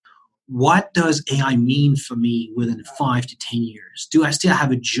what does AI mean for me within 5 to 10 years? Do I still have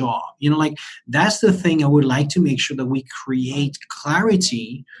a job? That's the thing I would like to make sure that we create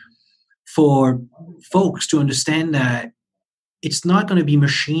clarity for folks to understand that it's not going to be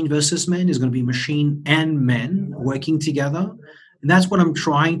machine versus men. It's going to be machine and men working together. And that's what I'm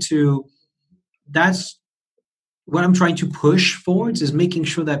trying to push forwards, is making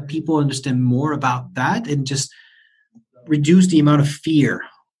sure that people understand more about that and just reduce the amount of fear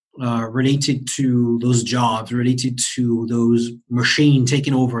related to those jobs, related to those machine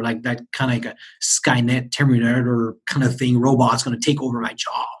taking over, like that kind of like a Skynet Terminator kind of thing. Robots going to take over my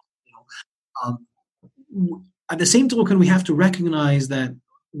job. At the same token, we have to recognize that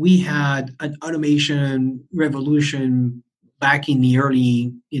we had an automation revolution back in the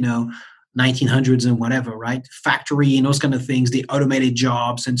early, 1900s and whatever, right? Factory and those kind of things, they automated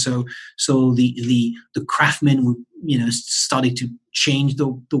jobs. And so the craftsmen, started to change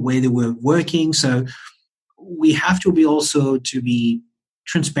the way they were working. So we have to be also to be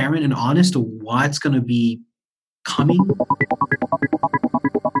transparent and honest of what's going to be coming.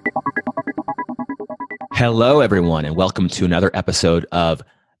 Hello, everyone, and welcome to another episode of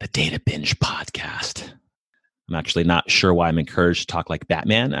the Data Binge Podcast. I'm actually not sure why I'm encouraged to talk like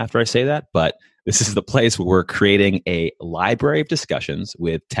Batman after I say that, but this is the place where we're creating a library of discussions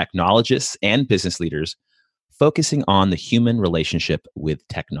with technologists and business leaders focusing on the human relationship with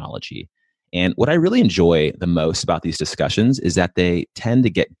technology. And what I really enjoy the most about these discussions is that they tend to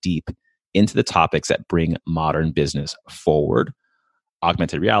get deep into the topics that bring modern business forward.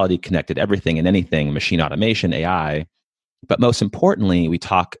 Augmented reality, connected everything and anything, machine automation, AI. But most importantly, we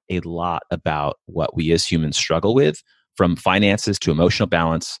talk a lot about what we as humans struggle with, from finances to emotional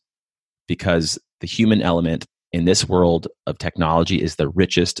balance, because the human element in this world of technology is the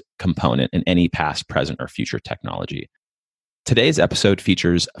richest component in any past, present, or future technology. Today's episode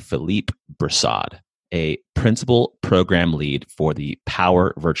features Philippe Brissaud, a principal program lead for the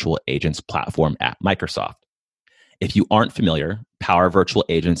Power Virtual Agents platform at Microsoft. If you aren't familiar, Power Virtual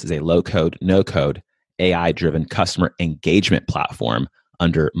Agents is a low-code, no-code, AI-driven customer engagement platform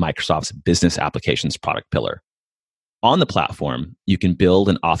under Microsoft's business applications product pillar. On the platform, you can build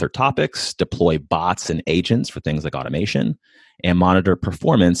and author topics, deploy bots and agents for things like automation, and monitor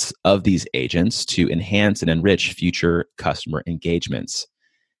performance of these agents to enhance and enrich future customer engagements.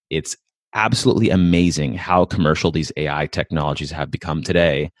 It's absolutely amazing how commercial these AI technologies have become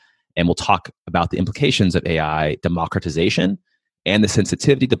today. And we'll talk about the implications of AI democratization and the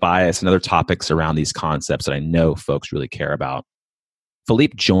sensitivity to bias and other topics around these concepts that I know folks really care about.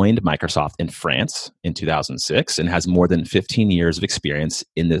 Philippe joined Microsoft in France in 2006 and has more than 15 years of experience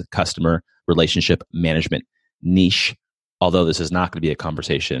in the customer relationship management niche, although this is not going to be a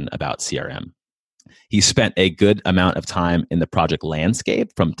conversation about CRM. He spent a good amount of time in the project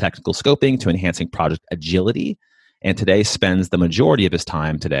landscape, from technical scoping to enhancing project agility, and today spends the majority of his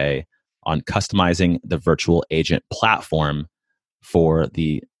time today on customizing the virtual agent platform for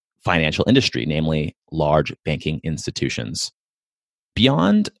the financial industry, namely large banking institutions.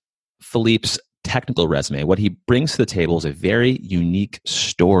 Beyond Philippe's technical resume, what he brings to the table is a very unique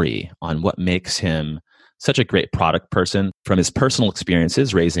story on what makes him such a great product person, from his personal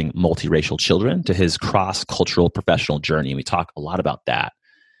experiences raising multiracial children to his cross-cultural professional journey. And we talk a lot about that.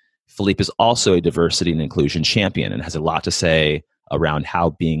 Philippe is also a diversity and inclusion champion and has a lot to say around how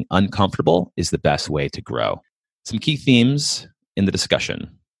being uncomfortable is the best way to grow. Some key themes in the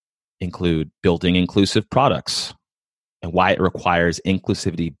discussion include building inclusive products and why it requires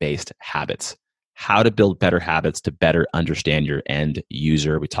inclusivity-based habits, how to build better habits to better understand your end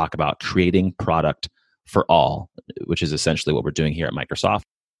user. We talk about creating product for all, which is essentially what we're doing here at Microsoft.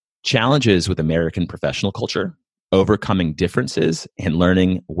 Challenges with American professional culture, overcoming differences, and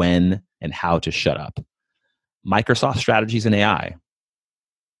learning when and how to shut up. Microsoft strategies in AI.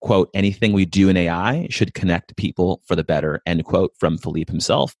 Quote, anything we do in AI should connect people for the better, end quote, from Philippe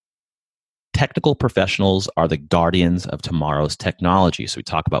himself. Technical professionals are the guardians of tomorrow's technology. So we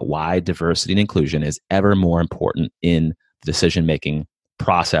talk about why diversity and inclusion is ever more important in the decision-making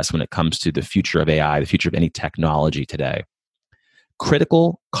process when it comes to the future of AI, the future of any technology today.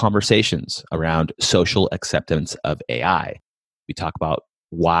 Critical conversations around social acceptance of AI. We talk about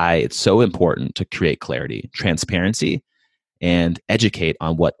why it's so important to create clarity, transparency, and educate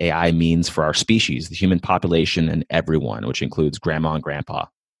on what AI means for our species, the human population, and everyone, which includes grandma and grandpa.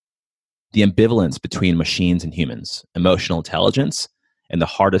 The ambivalence between machines and humans, emotional intelligence, and the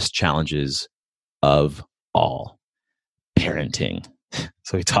hardest challenges of all, parenting.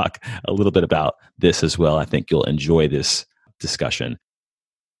 So we talk a little bit about this as well. I think you'll enjoy this discussion.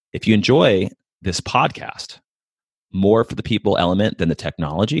 If you enjoy this podcast, more for the people element than the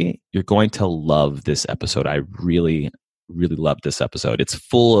technology, you're going to love this episode. I really, really love this episode. It's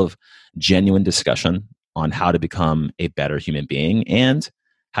full of genuine discussion on how to become a better human being and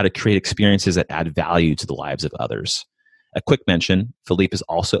how to create experiences that add value to the lives of others. A quick mention, Philippe is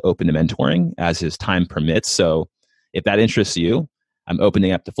also open to mentoring as his time permits. So if that interests you, I'm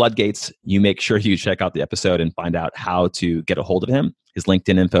opening up the floodgates. You make sure you check out the episode and find out how to get a hold of him. His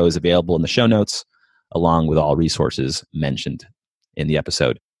LinkedIn info is available in the show notes, along with all resources mentioned in the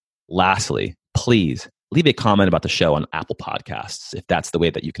episode. Lastly, please leave a comment about the show on Apple Podcasts if that's the way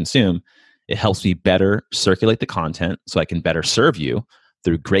that you consume. It helps me better circulate the content so I can better serve you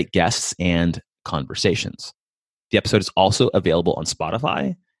through great guests and conversations. The episode is also available on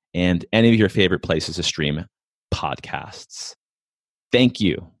Spotify and any of your favorite places to stream podcasts. Thank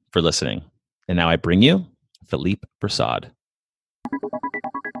you for listening. And now I bring you Philippe Brissaud.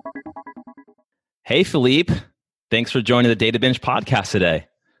 Hey, Philippe. Thanks for joining the Data Binge podcast today.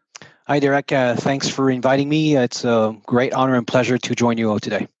 Hi, Derek. Thanks for inviting me. It's a great honor and pleasure to join you all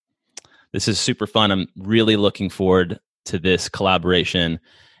today. This is super fun. I'm really looking forward to this collaboration.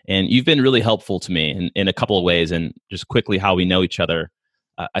 And you've been really helpful to me in a couple of ways. And just quickly how we know each other.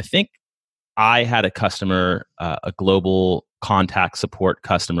 I think I had a customer, a global contact support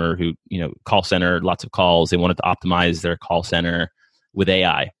customer who, call center, lots of calls. They wanted to optimize their call center with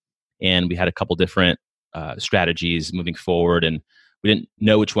AI. And we had a couple different strategies moving forward. And we didn't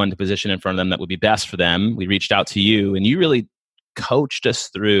know which one to position in front of them that would be best for them. We reached out to you and you really coached us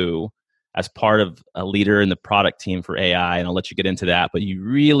through as part of a leader in the product team for AI, and I'll let you get into that, but you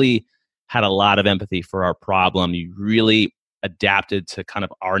really had a lot of empathy for our problem. You really adapted to kind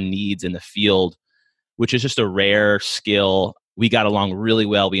of our needs in the field, which is just a rare skill. We got along really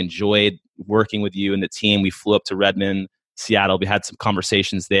well. We enjoyed working with you and the team. We flew up to Redmond, Seattle. We had some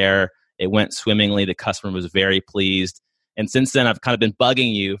conversations there. It went swimmingly. The customer was very pleased. And since then, I've kind of been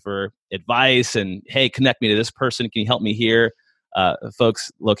bugging you for advice and, hey, connect me to this person. Can you help me here?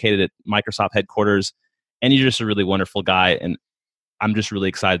 Folks located at Microsoft headquarters, and you're just a really wonderful guy, and I'm just really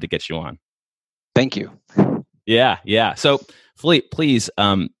excited to get you on. Thank you. Yeah. So, Philippe, please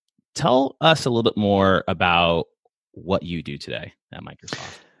tell us a little bit more about what you do today at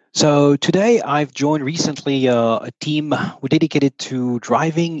Microsoft. So today I've joined recently a team dedicated to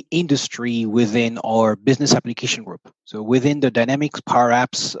driving industry within our business application group. So within the Dynamics Power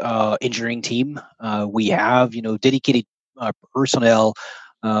Apps engineering team, we have dedicated personnel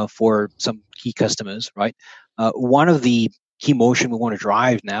for some key customers, right? One of the key motion we want to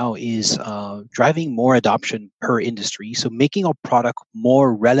drive now is driving more adoption per industry. So making our product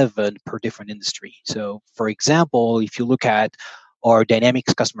more relevant per different industry. So for example, if you look at our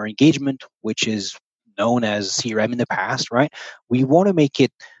Dynamics customer engagement, which is known as CRM in the past, right? We want to make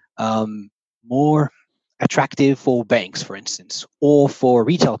it more attractive for banks, for instance, or for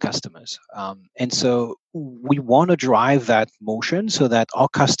retail customers. And so we want to drive that motion so that our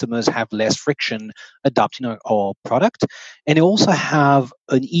customers have less friction adopting our product, and they also have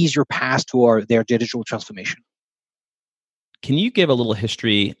an easier path to their digital transformation. Can you give a little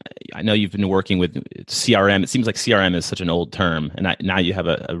history? I know you've been working with CRM. It seems like CRM is such an old term, and now you have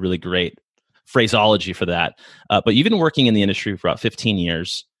a really great phraseology for that. But you've been working in the industry for about 15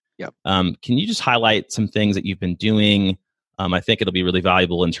 years. Yep. Can you just highlight some things that you've been doing? I think it'll be really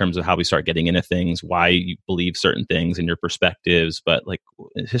valuable in terms of how we start getting into things, why you believe certain things and your perspectives. But like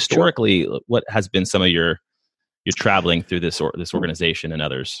historically, Sure. What has been some of your traveling through this organization and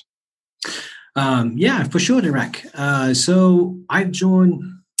others? Yeah, for sure, Derek. So I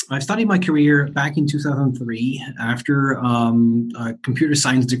started my career back in 2003 after a computer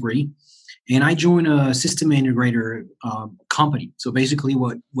science degree. And I joined a system integrator company. So basically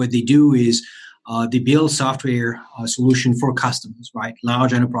what they do is they build software solution for customers, right?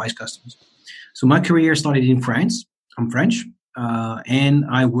 Large enterprise customers. So my career started in France. I'm French. And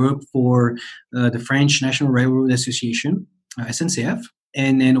I worked for the French National Railroad Association, SNCF,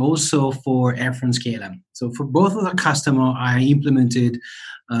 and then also for Air France KLM. So for both of the customer, I implemented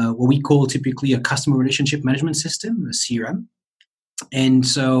what we call typically a customer relationship management system, a CRM. And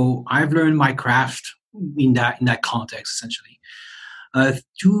so I've learned my craft in that context, essentially.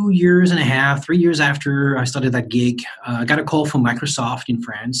 3 years after I started that gig, I got a call from Microsoft in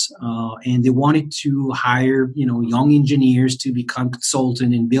France, and they wanted to hire young engineers to become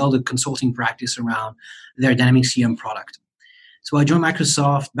consultant and build a consulting practice around their dynamic CRM product. So I joined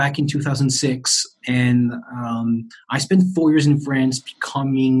Microsoft back in 2006, and I spent 4 years in France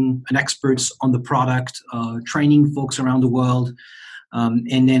becoming an expert on the product, training folks around the world,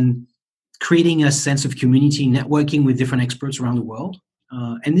 and then creating a sense of community, networking with different experts around the world.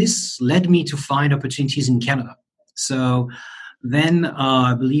 And this led me to find opportunities in Canada. So then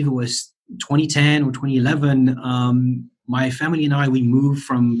I believe it was 2010 or 2011, my family and I, we moved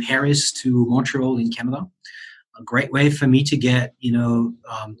from Paris to Montreal in Canada. A great way for me to get,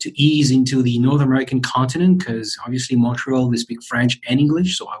 to ease into the North American continent, because obviously Montreal, they speak French and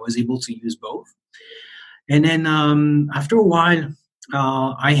English, so I was able to use both. And then after a while,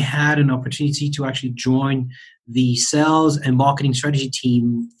 I had an opportunity to actually join the sales and marketing strategy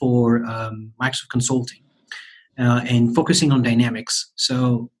team for Microsoft Consulting and focusing on dynamics.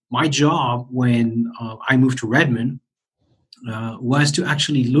 So my job when I moved to Redmond was to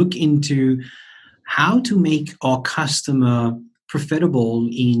actually look into how to make our customer profitable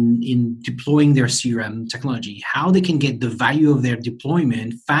in deploying their CRM technology, how they can get the value of their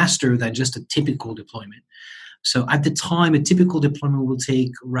deployment faster than just a typical deployment. So at the time, a typical deployment will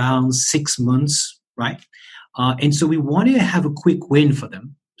take around 6 months, right? And so we wanted to have a quick win for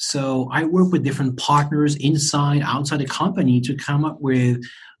them. So I work with different partners inside, outside the company to come up with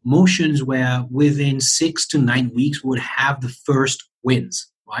motions where within 6 to 9 weeks we would have the first wins,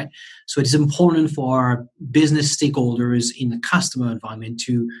 right? So it's important for our business stakeholders in the customer environment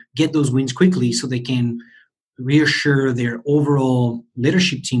to get those wins quickly so they can reassure their overall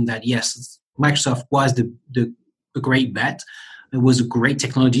leadership team that yes, Microsoft was the great bet. It was a great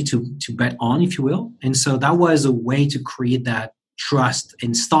technology to bet on, if you will. And so that was a way to create that trust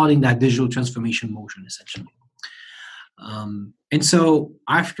and starting that digital transformation motion, essentially. And so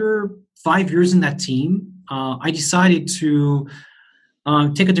after 5 years in that team, I decided to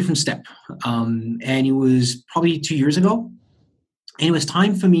take a different step. And it was probably 2 years ago. And it was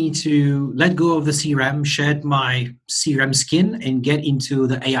time for me to let go of the CRM, shed my CRM skin, and get into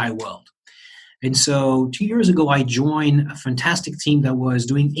the AI world. And so 2 years ago, I joined a fantastic team that was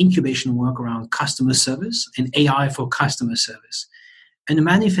doing incubation work around customer service and AI for customer service. And the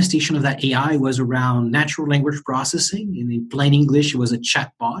manifestation of that AI was around natural language processing. And in plain English, it was a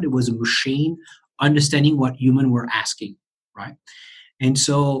chatbot. It was a machine understanding what humans were asking, right? And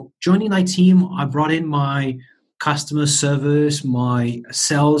so joining my team, I brought in my customer service, my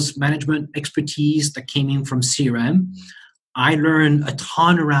sales management expertise that came in from CRM. I learned a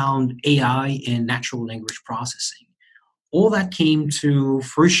ton around AI and natural language processing. All that came to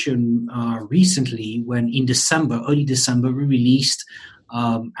fruition recently when in December, early December, we released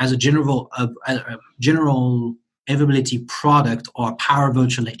as a general availability product our Power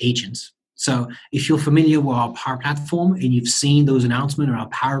Virtual Agents. So if you're familiar with our Power Platform and you've seen those announcements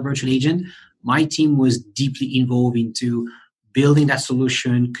around Power Virtual Agent, my team was deeply involved into building that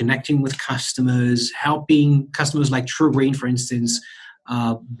solution, connecting with customers, helping customers like TrueGreen, for instance,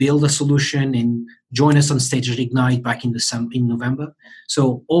 build a solution and join us on stage at Ignite back in November.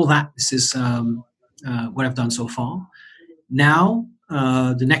 So all that, this is what I've done so far. Now,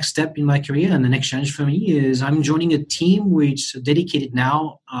 the next step in my career and the next challenge for me is I'm joining a team which is dedicated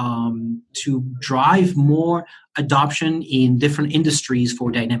now to drive more adoption in different industries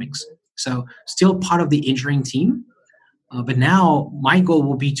for Dynamics. So still part of the engineering team, but now my goal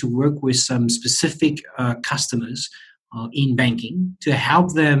will be to work with some specific customers in banking to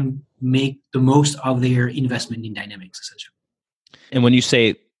help them make the most of their investment in Dynamics, essentially. And when you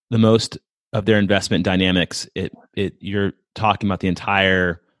say the most of their investment in Dynamics, you're talking about the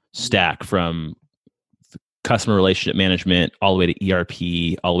entire stack from customer relationship management all the way to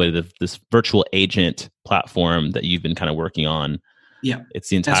ERP, all the way to this virtual agent platform that you've been kind of working on. Yeah, it's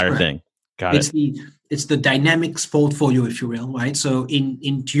the entire thing. Got it. It's the Dynamics portfolio, if you will, right? So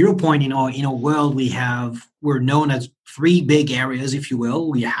in to your point, in our world, we're known as three big areas, if you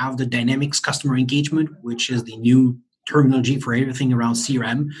will. We have the Dynamics customer engagement, which is the new terminology for everything around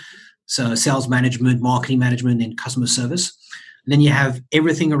CRM. So sales management, marketing management, and customer service. And then you have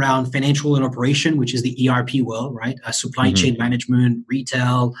everything around financial and operation, which is the ERP world, right? Supply chain management,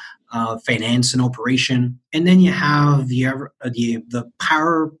 retail, finance and operation. And then you have the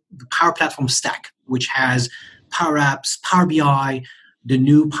Power Platform stack, which has Power Apps, Power BI, the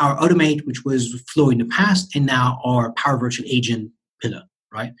new Power Automate, which was Flow in the past, and now our Power Virtual Agent pillar,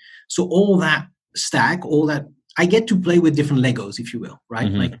 right? So all that stack, all that, I get to play with different Legos, if you will, right?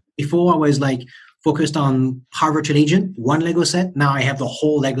 Mm-hmm. Like before I was like focused on Power Virtual Agent, one Lego set. Now I have the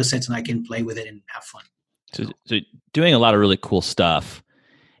whole Lego sets and I can play with it and have fun. So doing a lot of really cool stuff.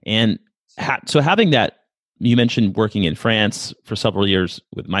 And so having that, you mentioned working in France for several years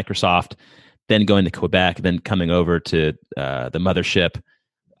with Microsoft, then going to Quebec, then coming over to the mothership.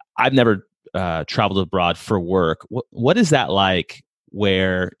 I've never traveled abroad for work. What is that like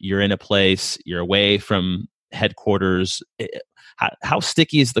where you're in a place, you're away from headquarters? How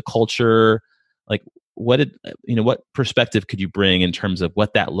sticky is the culture? Like what perspective could you bring in terms of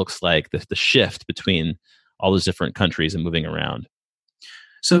what that looks like, the shift between all those different countries and moving around?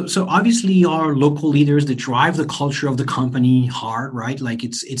 So obviously our local leaders, they drive the culture of the company hard, right? Like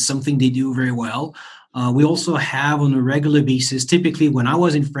it's something they do very well. We also have on a regular basis, typically when I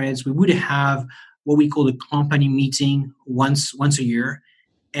was in France, we would have what we call a company meeting once a year.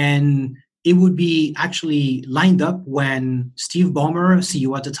 And it would be actually lined up when Steve Ballmer,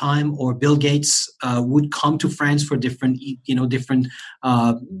 CEO at the time, or Bill Gates would come to France for different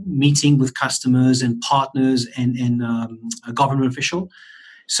meeting with customers and partners and a government official.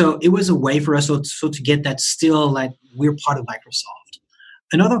 So it was a way for us to get that still that we're part of Microsoft.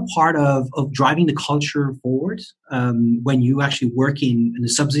 Another part of driving the culture forward when you actually work in a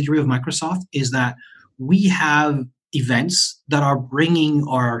subsidiary of Microsoft is that we have events that are bringing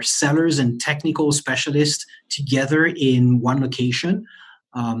our sellers and technical specialists together in one location.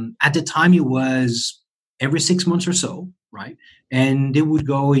 At the time, it was every 6 months or so, right? And they would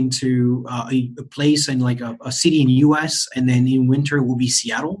go into a place in like a city in the US, and then in winter it will be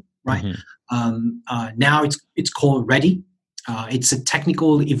Seattle, right? Now it's called Ready. It's a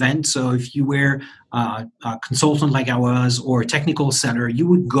technical event. So if you were a consultant like I was or a technical seller, you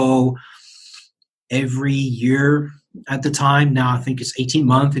would go every year at the time. Now I think it's 18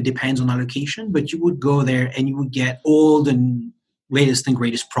 months. It depends on allocation, but you would go there and you would get all the latest and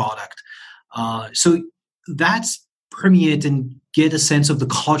greatest product. So that's permeate and get a sense of the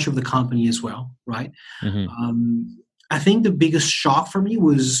culture of the company as well, right? I think the biggest shock for me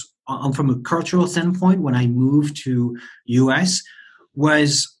was from a cultural standpoint when I moved to US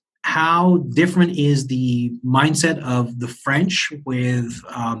was how different is the mindset of the French with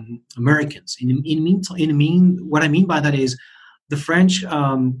Americans. What I mean by that is the French,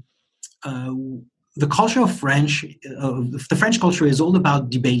 the culture of French, the French culture is all about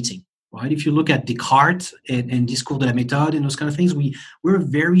debating, right? If you look at Descartes and Discours de la méthode and those kind of things, we're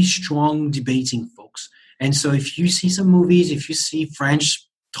very strong debating folks. And so if you see some movies, if you see French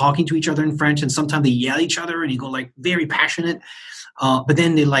talking to each other in French, and sometimes they yell at each other and you go like very passionate, but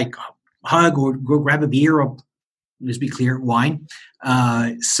then they like hug or go grab a beer or, let's be clear, wine.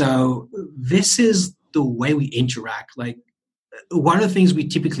 So this is the way we interact. Like one of the things we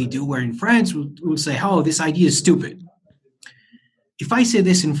typically do where in France, we'll say, oh, this idea is stupid. If I say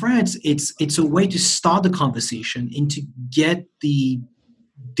this in France, it's a way to start the conversation and to get the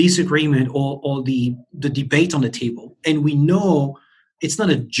disagreement or the debate on the table. And we know it's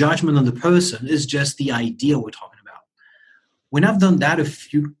not a judgment on the person, it's just the idea we're talking about. When I've done that a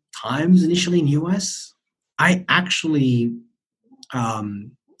few times initially in US, I actually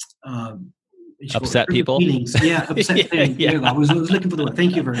upset people. Feelings. Yeah, upset. Yeah. I was looking for the word.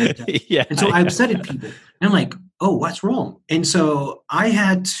 Thank you very much. Yeah, and so I upsetted people. And I'm like, oh, what's wrong? And so I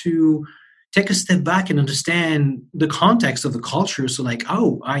had to take a step back and understand the context of the culture. So like,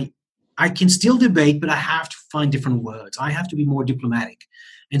 oh, I can still debate, but I have to find different words. I have to be more diplomatic.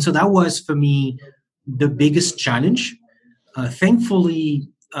 And so that was for me the biggest challenge. Thankfully,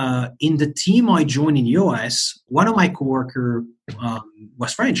 in the team I joined in US, one of my coworkers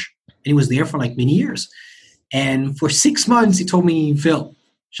was French, and he was there for like many years. And for 6 months, he told me, Phil,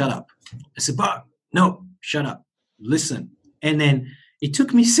 shut up. I said, Bob, no, shut up. Listen. And then it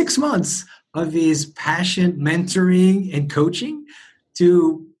took me 6 months of his passion, mentoring, and coaching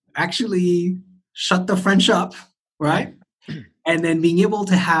to actually shut the French up, right? And then being able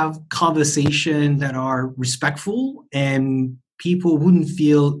to have conversations that are respectful and people wouldn't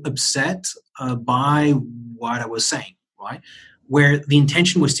feel upset by what I was saying, right? Where the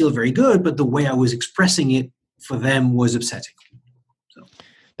intention was still very good, but the way I was expressing it for them was upsetting. So.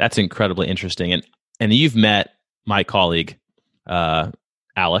 That's incredibly interesting. And you've met my colleague,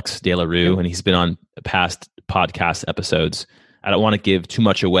 Alex De La Rue, and he's been on past podcast episodes. I don't want to give too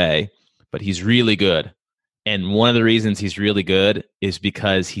much away, but he's really good. And one of the reasons he's really good is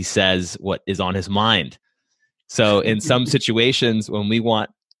because he says what is on his mind. So in some situations when we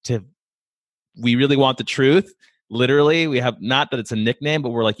really want the truth, literally, we have, not that it's a nickname, but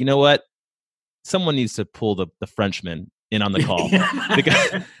we're like, you know what? Someone needs to pull the Frenchman in on the call.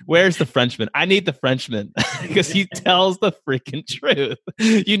 Because, where's the Frenchman? I need the Frenchman because he tells the freaking truth.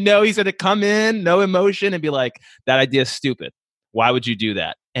 You know, he's going to come in, no emotion, and be like, that idea is stupid. Why would you do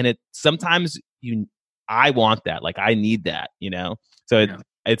that? And sometimes I want that. Like, I need that, you know? So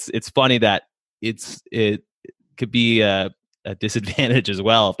it's funny that it could be a disadvantage as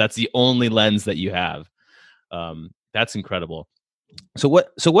well if that's the only lens that you have. That's incredible. So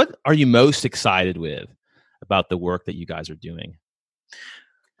what are you most excited with about the work that you guys are doing?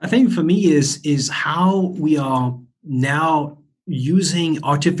 I think for me is how we are now using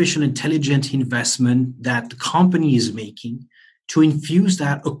artificial intelligence investment that the company is making to infuse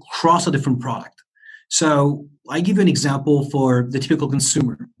that across a different product. So I give you an example for the typical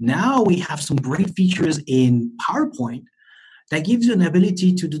consumer. Now we have some great features in PowerPoint that gives you an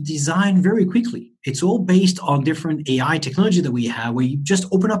ability to do design very quickly. It's all based on different AI technology that we have, where you just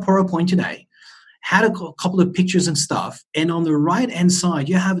open up PowerPoint today, had a couple of pictures and stuff, and on the right hand side,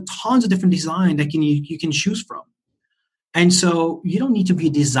 you have tons of different design that you can choose from. And so you don't need to be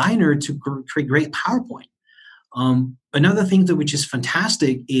a designer to create great PowerPoint. Another thing that which is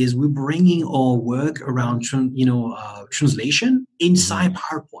fantastic is we're bringing our work around translation inside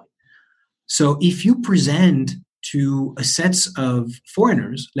PowerPoint. So if you present to a set of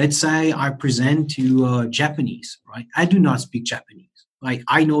foreigners, let's say I present to Japanese, right? I do not speak Japanese. Like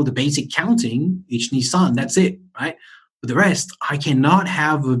I know the basic counting, each Nissan, that's it, right? But the rest, I cannot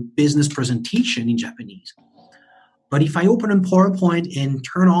have a business presentation in Japanese. But if I open in PowerPoint and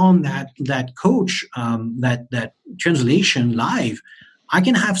turn on that coach, that translation live, I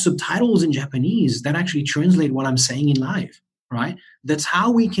can have subtitles in Japanese that actually translate what I'm saying in live, right? That's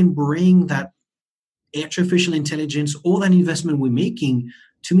how we can bring that artificial intelligence, all that investment we're making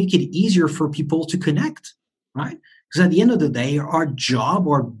to make it easier for people to connect, right? Because at the end of the day, our job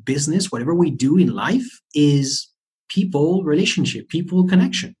or business, whatever we do in life, is people relationship, people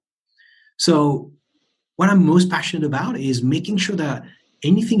connection. So what I'm most passionate about is making sure that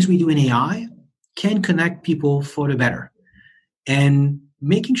any things we do in AI can connect people for the better. And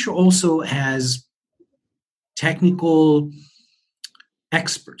making sure also as technical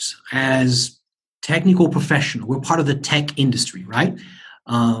experts, as technical professionals, we're part of the tech industry, right?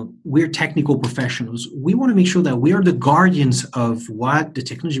 We're technical professionals. We want to make sure that we are the guardians of what the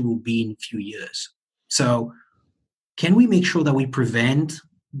technology will be in a few years. So can we make sure that we prevent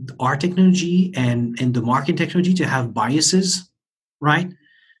our technology and the market technology to have biases, right?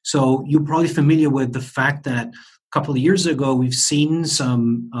 So you're probably familiar with the fact that a couple of years ago, we've seen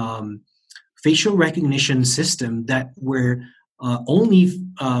some facial recognition system that were only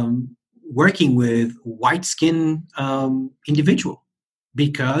working with white skin individual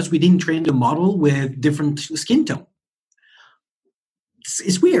because we didn't train the model with different skin tone.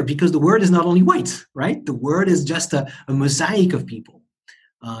 It's weird because the word is not only white, right? The word is just a mosaic of people.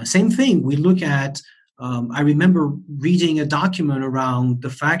 Same thing, we look at, I remember reading a document around the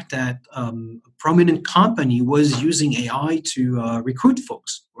fact that a prominent company was using AI to recruit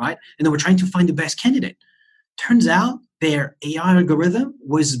folks, right? And they were trying to find the best candidate. Turns out their AI algorithm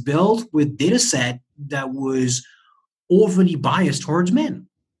was built with data set that was overly biased towards men.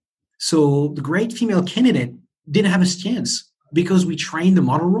 So the great female candidate didn't have a chance because we trained the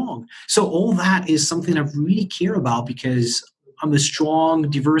model wrong. So all that is something I really care about because I'm a strong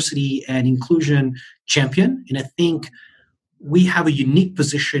diversity and inclusion champion. And I think we have a unique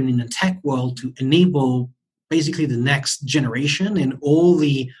position in the tech world to enable basically the next generation and all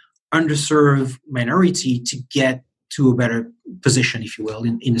the underserved minority to get to a better position, if you will,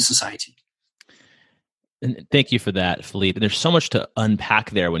 in the society. And thank you for that, Philippe. And there's so much to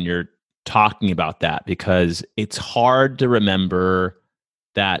unpack there when you're talking about that, because it's hard to remember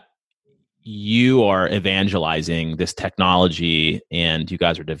that you are evangelizing this technology and you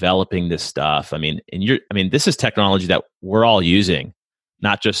guys are developing this stuff. I mean, this is technology that we're all using,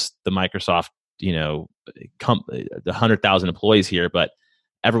 not just the Microsoft, the 100,000 employees here, but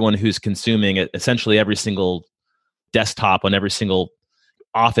everyone who's consuming it, essentially every single desktop on every single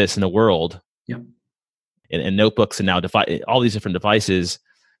office in the world. Yep. And notebooks and now all these different devices.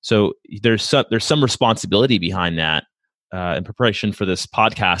 So there's some responsibility behind that. In preparation for this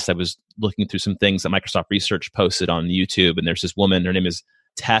podcast, I was looking through some things that Microsoft Research posted on YouTube, and there's this woman, her name is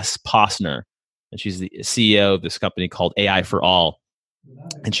Tess Posner, and she's the CEO of this company called AI for All.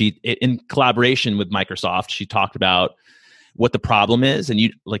 And she, in collaboration with Microsoft, she talked about what the problem is, and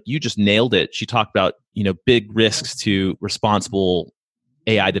you just nailed it. She talked about big risks to responsible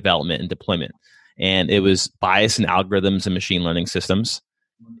AI development and deployment, and it was bias in algorithms and machine learning systems.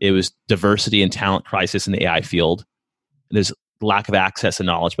 It was diversity and talent crisis in the AI field. There's lack of access and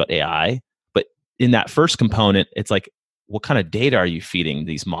knowledge about AI. But in that first component, it's like, what kind of data are you feeding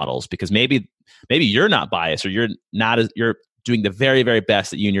these models? Because maybe you're not biased, or you're doing the very, very best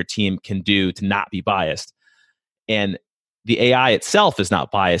that you and your team can do to not be biased. And the AI itself is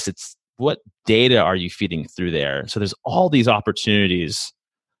not biased. It's what data are you feeding through there? So there's all these opportunities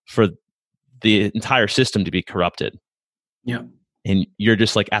for the entire system to be corrupted. Yeah. And you're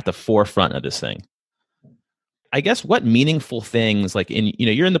just like at the forefront of this thing. I guess what meaningful things, like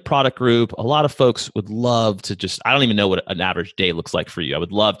you're in the product group, a lot of folks would love to I don't even know what an average day looks like for you. I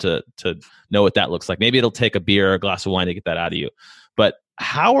would love to know what that looks like. Maybe it'll take a beer or a glass of wine to get that out of you. But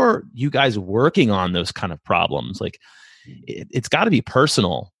how are you guys working on those kind of problems? Like it's got to be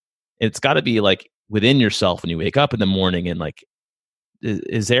personal. It's got to be like within yourself when you wake up in the morning, and like,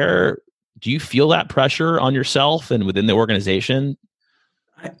 do you feel that pressure on yourself and within the organization?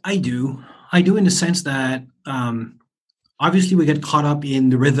 I do. I do in the sense that obviously we get caught up in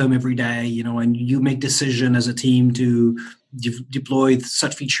the rhythm every day, and you make decision as a team to deploy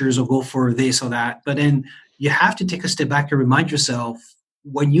such features or go for this or that. But then you have to take a step back and remind yourself,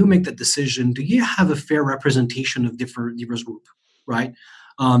 when you make that decision, do you have a fair representation of diverse group, right?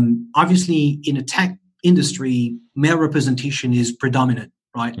 Obviously, in a tech industry, male representation is predominant,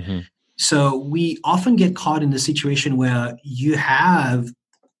 right? Mm-hmm. So we often get caught in the situation where you have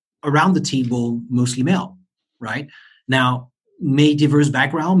around the table mostly male, right? Now, may diverse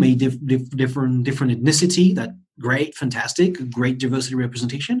background, may different ethnicity. That great, fantastic, great diversity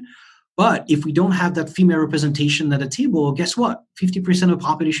representation. But if we don't have that female representation at the table, guess what? 50% of the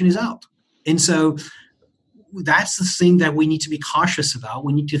population is out. And so that's the thing that we need to be cautious about.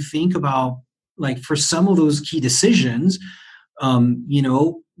 We need to think about, like, for some of those key decisions,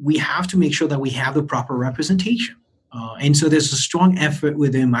 we have to make sure that we have the proper representation. And so there's a strong effort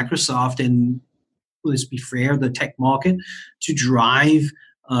within Microsoft and, let's be fair, the tech market, to drive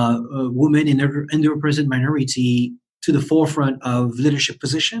women in underrepresented minority to the forefront of leadership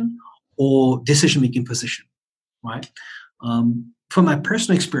position or decision-making position, right? From my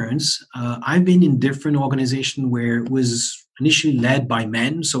personal experience, I've been in different organizations where it was initially led by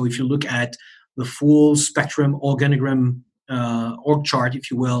men. So if you look at the full spectrum organogram, org chart, if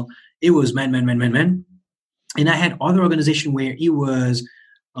you will, it was men. And I had other organization where it was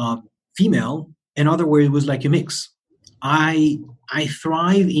female, and other where it was like a mix. I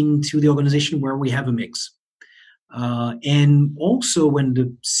thrive into the organization where we have a mix. And also when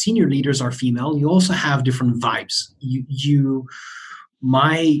the senior leaders are female, you also have different vibes.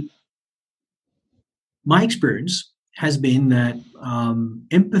 My experience has been that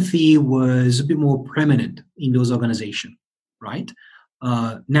empathy was a bit more prominent in those organizations, right?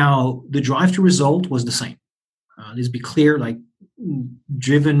 Now, the drive to result was the same. Let's be clear, like,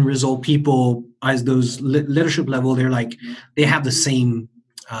 driven result people as those leadership level, they have the same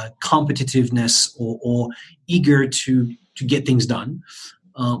competitiveness or eager to get things done.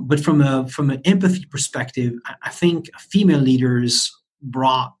 But from an empathy perspective, I think female leaders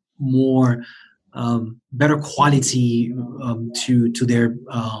brought more better quality to their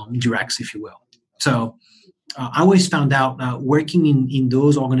directs, if you will. So I always found out working in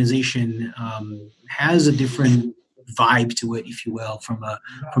those organizations has a different vibe to it, if you will, from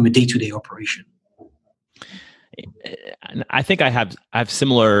a day-to-day operation. I think I have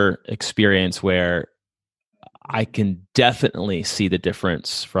similar experience where I can definitely see the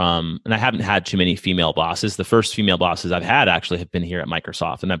difference and I haven't had too many female bosses. The first female bosses I've had actually have been here at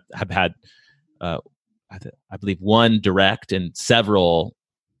Microsoft, and I've had, I believe, one direct and several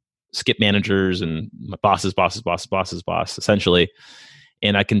skip managers and boss, essentially.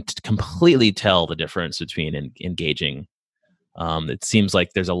 And I can completely tell the difference between engaging. It seems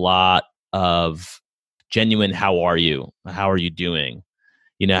like there's a lot of genuine, how are you? How are you doing?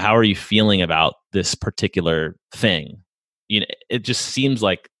 How are you feeling about this particular thing? It just seems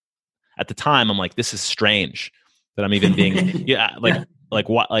like at the time I'm like, this is strange that I'm even being, like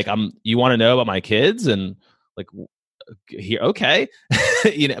what, like you want to know about my kids? And like, here, okay.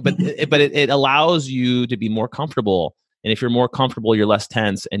 But it allows you to be more comfortable. And if you're more comfortable, you're less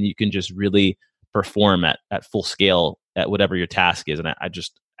tense, and you can just really perform at full scale at whatever your task is. And I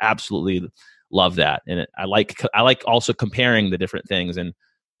just absolutely love that. And I like also comparing the different things and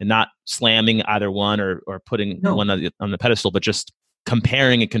not slamming either one or putting one on the pedestal, but just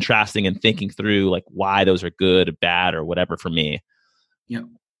comparing and contrasting and thinking through like why those are good or bad or whatever for me. Yeah.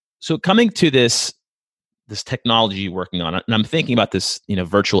 So coming to this technology you're working on, and I'm thinking about this,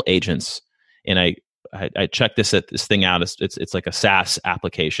 virtual agents, and I checked this thing out. It's like a SaaS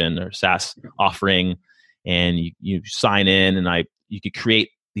application or SaaS offering, and you sign in, and you could create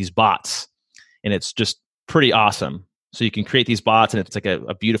these bots, and it's just pretty awesome. So you can create these bots, and it's like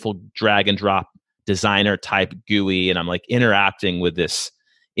a beautiful drag and drop designer type GUI, and I'm like interacting with this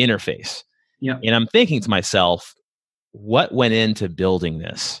interface. Yeah. And I'm thinking to myself, what went into building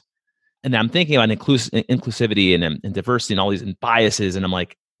this? And I'm thinking about inclusivity and diversity and all these biases. And I'm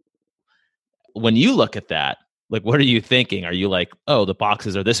like, when you look at that, like, what are you thinking? Are you like, oh, the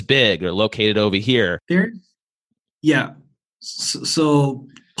boxes are this big, they're located over here? Yeah. So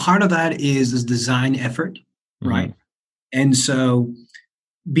part of that is this design effort, right? Mm-hmm. And so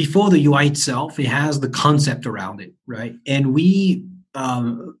before the UI itself, it has the concept around it, right? And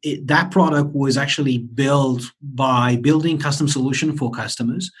that product was actually built by building custom solution for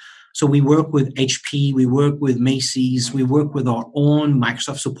customers. So we work with HP, we work with Macy's, we work with our own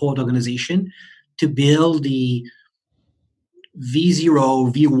Microsoft support organization to build the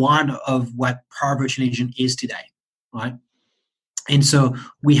V0, V1 of what Power Virtual Agent is today, right? And so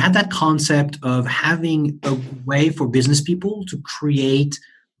we had that concept of having a way for business people to create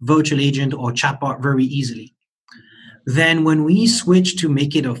virtual agent or chatbot very easily. Then when we switched to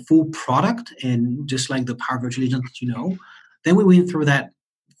make it a full product, and just like the Power Virtual Agent that then we went through that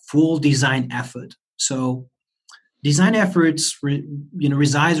full design effort. So design efforts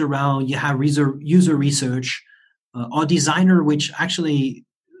resides around, you have user research, or designer, which actually,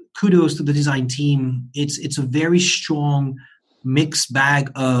 kudos to the design team. It's a very strong mixed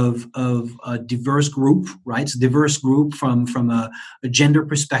bag of a diverse group, right? It's a diverse group from a gender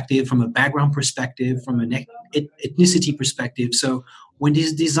perspective, from a background perspective, from an ethnicity perspective. So when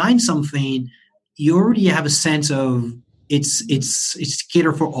you design something, you already have a sense of it's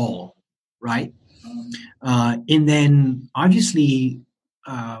cater for all, right? And then obviously,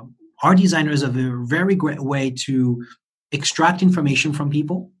 our designers have a very great way to extract information from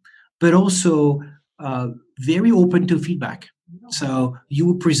people, but also very open to feedback. So you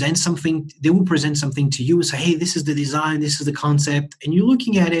will present something, they will present something to you and say, hey, this is the design, this is the concept. And you're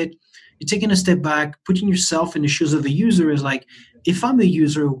looking at it, you're taking a step back, putting yourself in the shoes of the user is like, if I'm a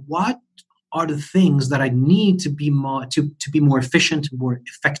user, what are the things that I need to be more efficient, more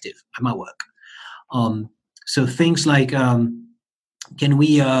effective at my work? So things like, can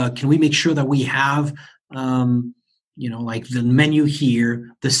we make sure that we have, like the menu here,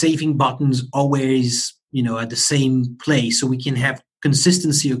 the saving buttons always, at the same place, so we can have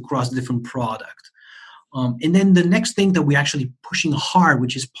consistency across different product. And then the next thing that we're actually pushing hard,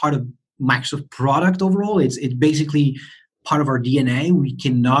 which is part of Microsoft product overall, it's basically part of our DNA. We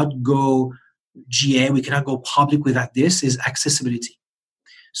cannot go GA, we cannot go public without this, is accessibility.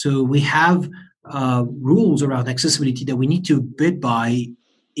 So we have rules around accessibility that we need to abide by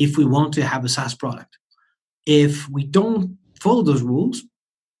if we want to have a SaaS product. If we don't follow those rules,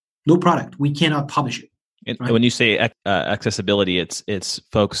 no product, we cannot publish it. And right? when you say accessibility, it's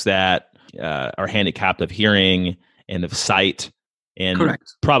folks that are handicapped of hearing and of sight, and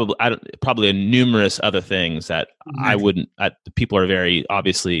correct. probably numerous other things that Exactly. People are very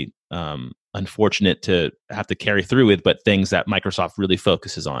obviously unfortunate to have to carry through with, but things that Microsoft really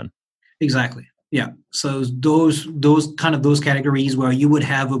focuses on. Exactly. Yeah. So those categories where you would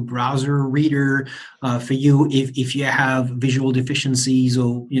have a browser reader for you if you have visual deficiencies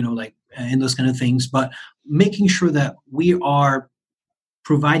or and those kind of things, but making sure that we are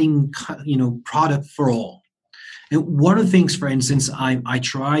providing product for all. And one of the things, for instance, I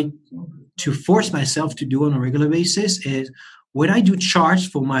try to force myself to do on a regular basis is when I do charts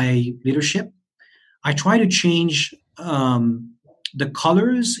for my leadership, I try to change the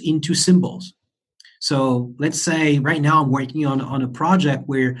colors into symbols. So let's say right now I'm working on a project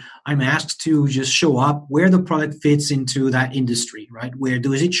where I'm asked to just show up where the product fits into that industry, right? Where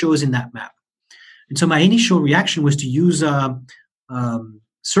does it shows in that map? And so my initial reaction was to use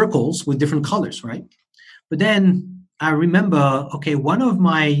circles with different colors, right? But then I remember, okay, one of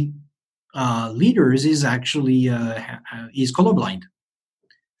my leaders is actually is colorblind.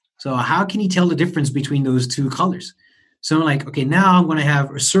 So how can he tell the difference between those two colors? So I'm like, okay, now I'm going to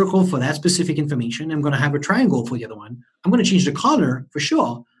have a circle for that specific information. I'm going to have a triangle for the other one. I'm going to change the color for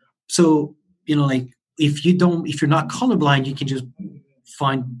sure. So, if you're not colorblind, you can just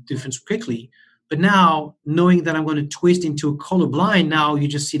find difference quickly. But now knowing that I'm going to twist into a colorblind, now you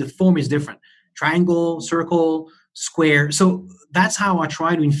just see the form is different. Triangle, circle, square. So that's how I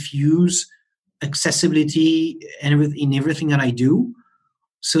try to infuse accessibility in everything that I do,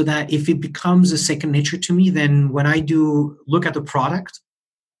 so that if it becomes a second nature to me, then when I do look at the product,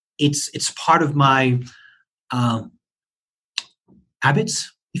 it's part of my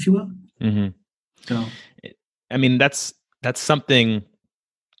habits, if you will. Mm-hmm. So, I mean, that's something.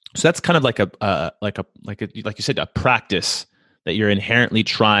 So that's kind of like like you said, a practice that you're inherently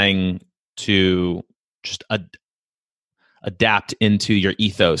trying to just adapt into your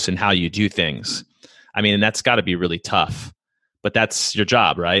ethos and how you do things. I mean, and that's got to be really tough. But that's your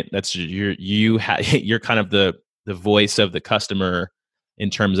job, right? That's you're kind of the voice of the customer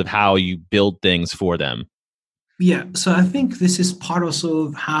in terms of how you build things for them. Yeah, so I think this is part also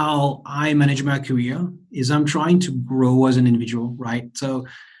of how I manage my career. Is I'm trying to grow as an individual, right? So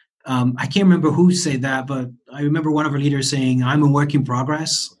I can't remember who said that, but I remember one of our leaders saying, "I'm a work in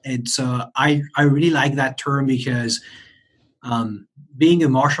progress." And so I really like that term because being a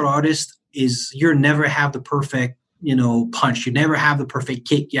martial artist is you never have the perfect punch. You never have the perfect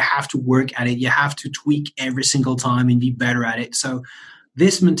kick. You have to work at it. You have to tweak every single time and be better at it. So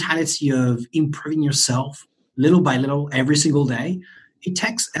this mentality of improving yourself little by little every single day it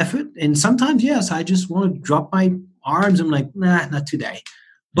takes effort. And sometimes, yes, I just want to drop my arms. I'm like, nah, not today.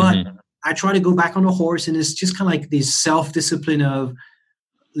 But I try to go back on the horse, and it's just kind of like this self-discipline of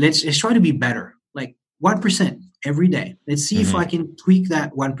let's try to be better. Like 1% every day. Let's see if I can tweak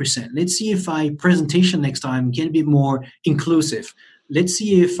that 1%. Let's see if I presentation next time can be more inclusive. Let's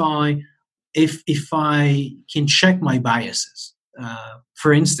see if I can check my biases.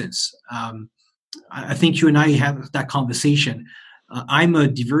 For instance, I think you and I have that conversation. I'm a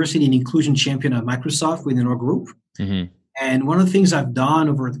diversity and inclusion champion at Microsoft within our group. And one of the things I've done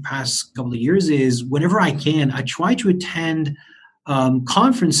over the past couple of years is whenever I can, I try to attend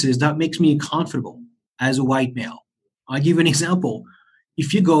conferences that makes me comfortable as a white male. I'll give you an example.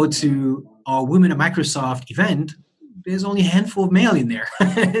 If you go to our Women at Microsoft event, there's only a handful of male in there.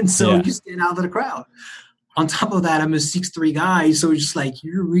 And so you stand out of the crowd. On top of that, I'm a 6'3" guy. So it's just like,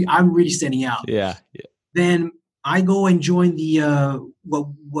 I'm really standing out. Yeah. Then I go and join the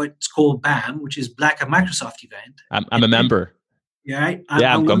what's called BAM, which is Black at Microsoft event. I'm a member. Yeah, right?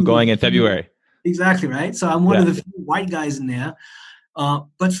 I'm going in February. Exactly, right? So I'm one of the few white guys in there.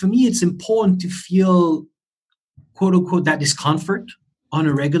 But for me, it's important to feel, quote unquote, that discomfort on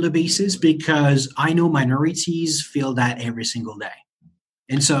a regular basis because I know minorities feel that every single day.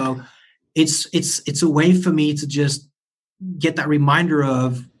 And so it's a way for me to just get that reminder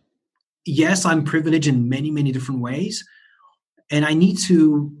of, yes, I'm privileged in many, many different ways. And I need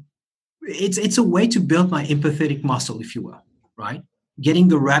to, it's a way to build my empathetic muscle, if you will, right? Getting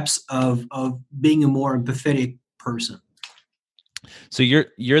the reps of being a more empathetic person. So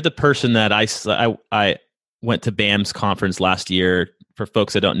you're the person that I went to BAM's conference last year. For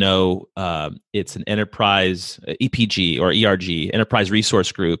folks that don't know, it's an enterprise EPG or ERG, Enterprise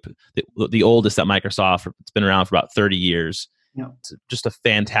Resource Group, the oldest at Microsoft. It's been around for about 30 years. Yeah. It's just a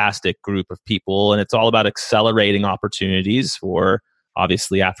fantastic group of people, and it's all about accelerating opportunities for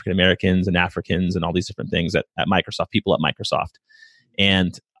obviously African Americans and Africans and all these different things at Microsoft, people at Microsoft.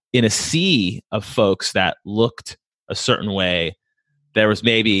 And in a sea of folks that looked a certain way, there was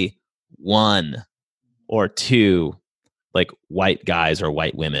maybe one or two like white guys or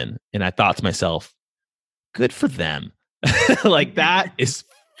white women. And I thought to myself, good for them. Like that is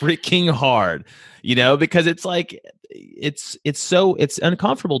freaking hard, because it's like, it's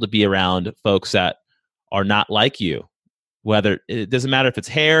uncomfortable to be around folks that are not like you, whether it doesn't matter if it's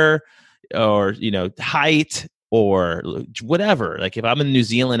hair or, height or whatever. Like if I'm in New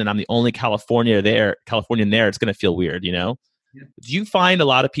Zealand and I'm the only Californian there, it's going to feel weird, Do you find a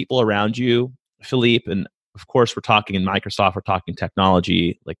lot of people around you, Philippe, and of course, we're talking in Microsoft, we're talking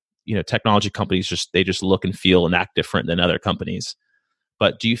technology, like, technology companies they just look and feel and act different than other companies.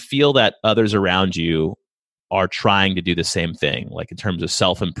 But do you feel that others around you are trying to do the same thing, like in terms of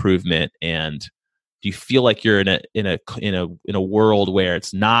self-improvement? And do you feel like you're in a world where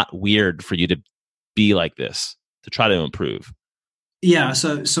it's not weird for you to be like this, to try to improve? Yeah,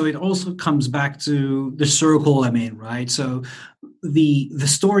 so it also comes back to the circle I'm in, right? So the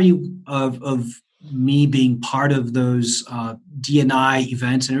story of me being part of those D&I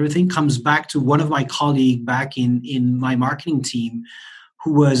events and everything comes back to one of my colleagues back in my marketing team,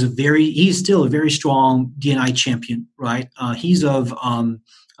 who was he's still a very strong D&I champion, right? He's of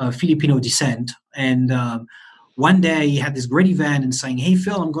Filipino descent, and one day he had this great event and saying, "Hey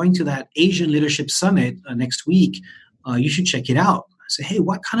Phil, I'm going to that Asian Leadership Summit next week. You should check it out." I said, "Hey,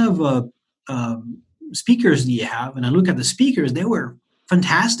 what kind of speakers do you have?" And I look at the speakers; they were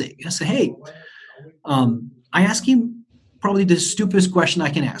fantastic. I said, "Hey," I asked him probably the stupidest question I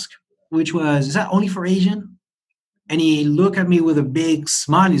can ask, which was, "Is that only for Asian?" And he looked at me with a big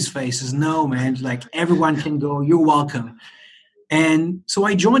smile on his face. Says, "No, man. Like everyone can go. You're welcome." And so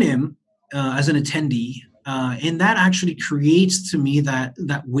I joined him as an attendee. And that actually creates to me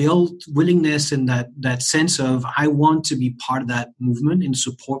that willingness and that sense of I want to be part of that movement and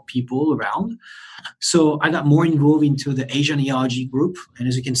support people around. So I got more involved into the Asian ERG group. And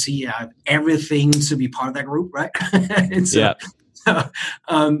as you can see, I have everything to be part of that group, right? And so,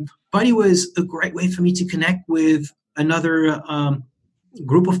 but it was a great way for me to connect with another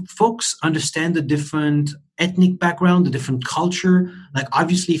group of folks, understand the different ethnic background, the different culture. Like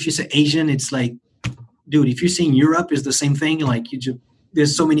obviously, if you say Asian, it's like, dude, if you're saying Europe is the same thing, like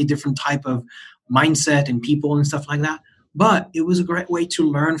there's so many different type of mindset and people and stuff like that. But it was a great way to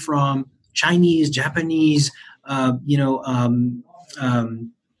learn from Chinese, Japanese, South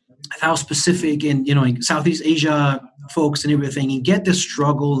Pacific and, in Southeast Asia folks and everything, and get the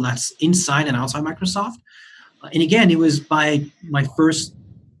struggle that's inside and outside Microsoft. And again, it was by my first,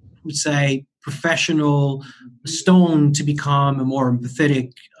 I would say, professional stone to become a more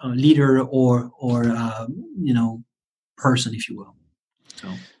empathetic leader or person, if you will. So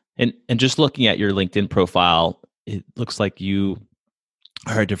And just looking at your LinkedIn profile, it looks like you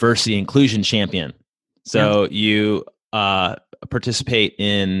are a diversity inclusion champion. yeah, So you participate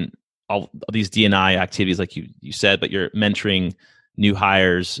in all these D&I activities, like you said, but you're mentoring new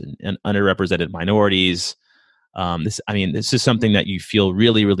hires and underrepresented minorities. This is something that you feel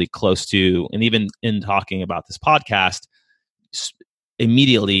really, really close to. And even in talking about this podcast,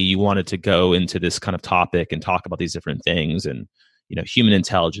 immediately you wanted to go into this kind of topic and talk about these different things and, human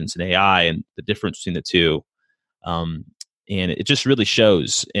intelligence and AI and the difference between the two. And it just really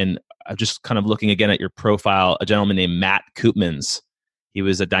shows. And I'm just kind of looking again at your profile, a gentleman named Matt Koopmans. He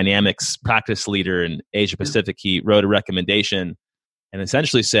was a dynamics practice leader in Asia Pacific. He wrote a recommendation and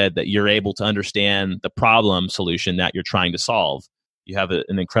essentially said that you're able to understand the problem solution that you're trying to solve. You have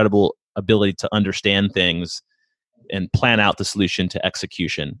an incredible ability to understand things and plan out the solution to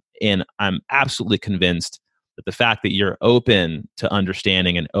execution. And I'm absolutely convinced that the fact that you're open to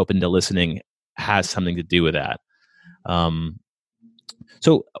understanding and open to listening has something to do with that.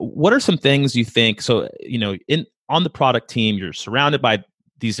 So what are some things you think, on the product team, you're surrounded by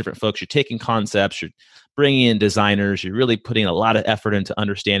these different folks, you're taking concepts, you're bringing in designers, you're really putting a lot of effort into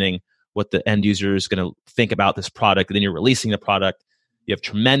understanding what the end user is going to think about this product, and then you're releasing the product. You have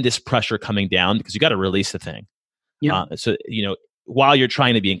tremendous pressure coming down because you got to release the thing. yeah, While you're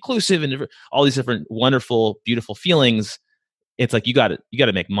trying to be inclusive and all these different wonderful, beautiful feelings, it's like you got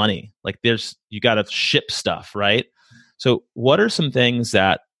to make money. Like you got to ship stuff, right? So what are some things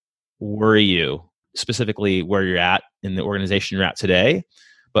that worry you, specifically where you're at in the organization you're at today?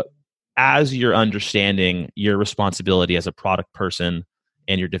 But as you're understanding your responsibility as a product person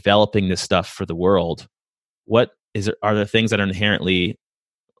and you're developing this stuff for the world, are there things that are inherently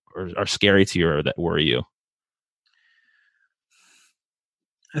or are scary to you or that worry you?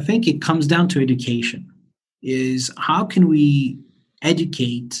 I think it comes down to education. Is how can we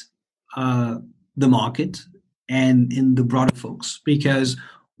educate the market and in the broader folks? Because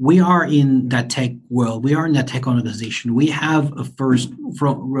we are in that tech world, we are in that tech organization. We have a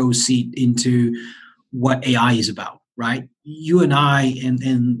front row seat into what AI is about, right? You and I and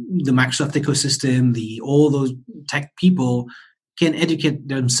the Microsoft ecosystem, all those tech people can educate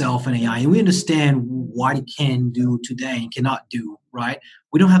themselves in AI, and we understand what it can do today and cannot do, right?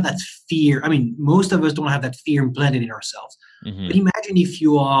 We don't have that fear. I mean, most of us don't have that fear implanted in ourselves. Mm-hmm. But imagine if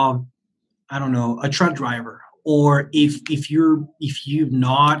you are, I don't know, a truck driver, or if you've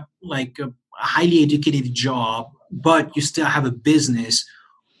not like a highly educated job, but you still have a business.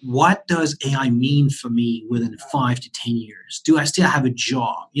 What does AI mean for me within 5 to 10 years? Do I still have a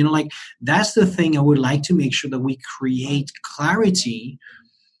job? That's the thing I would like to make sure that we create clarity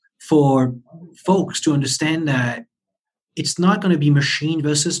for folks to understand that it's not going to be machine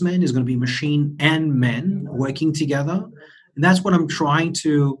versus men. It's going to be machine and men working together. And that's what I'm trying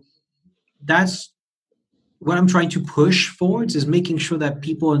to push forwards, is making sure that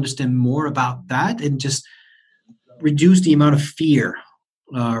people understand more about that and just reduce the amount of fear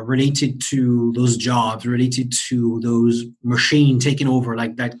related to those jobs, related to those machine taking over,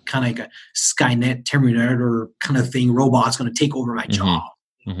 like that kind of like a Skynet Terminator kind of thing. Robots going to take over my job.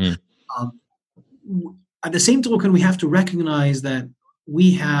 Mm-hmm. At the same token, we have to recognize that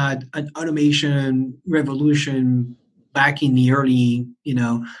we had an automation revolution back in the early,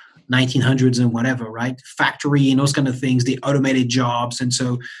 1900s and whatever, right? Factory and those kind of things, the automated jobs, and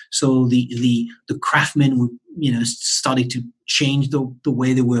so the craftsmen, started to change the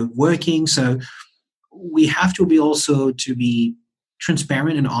way they were working. So we have to be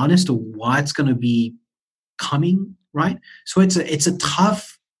transparent and honest of what's going to be coming, right? So it's a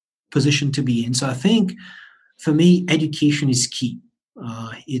tough position to be in. So I think for me, education is key.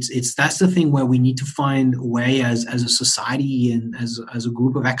 That's the thing where we need to find a way as a society and as a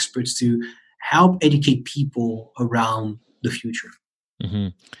group of experts to help educate people around the future. Mm-hmm.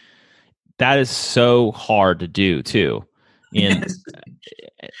 That is so hard to do too. And Yes.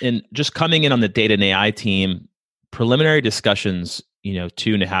 and just coming in on the data and AI team, preliminary discussions,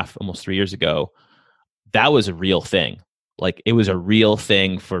 2.5, almost 3 years ago, that was a real thing. Like it was a real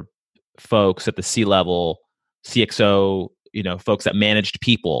thing for folks at the C-level, CXO, folks that managed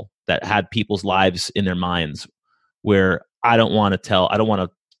people, that had people's lives in their minds, where I don't want to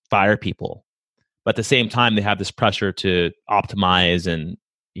fire people. But at the same time, they have this pressure to optimize and,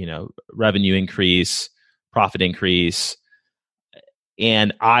 revenue increase, profit increase.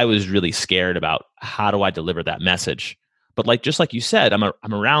 And I was really scared about how do I deliver that message. But just like you said,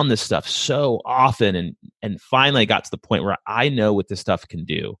 I'm around this stuff so often, and finally got to the point where I know what this stuff can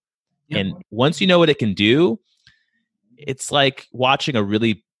do. Yep. And once you know what it can do, it's like watching a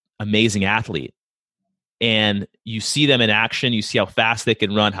really amazing athlete. and you see them in action, you see how fast they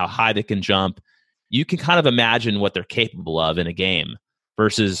can run, how high they can jump, you can kind of imagine what they're capable of in a game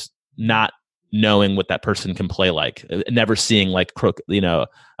versus not knowing what that person can play like, never seeing like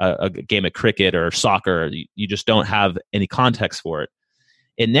a game of cricket or soccer. You just don't have any context for it.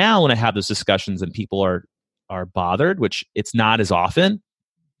 And now when I have those discussions and people are bothered, which it's not as often,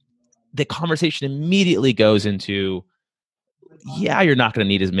 the conversation immediately goes into, yeah, you're not going to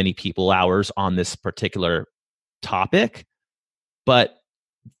need as many people hours on this particular topic, but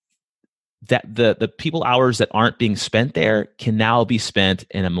that the people hours that aren't being spent there can now be spent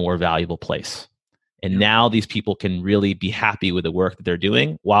in a more valuable place. And now these people can really be happy with the work that they're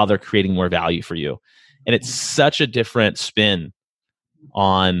doing while they're creating more value for you. And it's such a different spin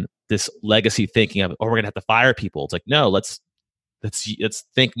on this legacy thinking of, oh, we're going to have to fire people. It's like, no, let's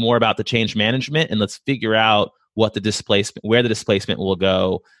think more about the change management, and let's figure out where the displacement will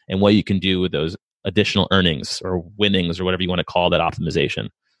go and what you can do with those additional earnings or winnings or whatever you want to call that optimization.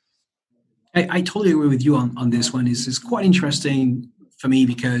 I totally agree with you on this one. It's quite interesting for me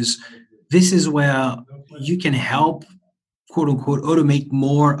because this is where you can help, quote unquote, automate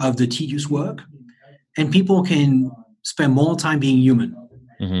more of the tedious work, and people can spend more time being human,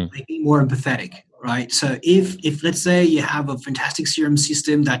 like being more empathetic, right? So if let's say you have a fantastic CRM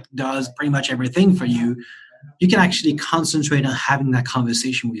system that does pretty much everything for you, you can actually concentrate on having that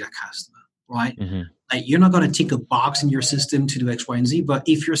conversation with your customer, right? Like you're not going to tick a box in your system to do X, Y, and Z, but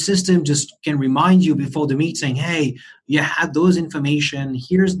if your system just can remind you before the meeting, hey, you had those information,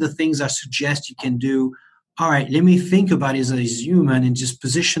 here's the things I suggest you can do. All right, let me think about it as a human and just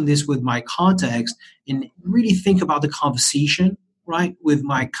position this with my context and really think about the conversation, right, with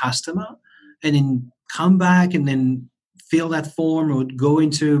my customer, and then come back and then fill that form or go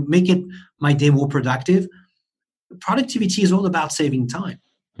into make it my day more productive. Productivity is all about saving time,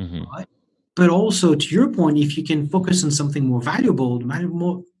 right? But also, to your point, if you can focus on something more valuable,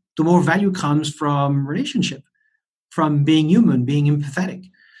 the more value comes from relationship, from being human, being empathetic.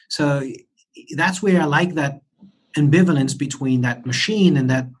 So that's where I like that ambivalence between that machine and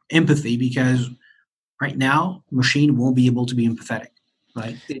that empathy, because right now, machine won't be able to be empathetic,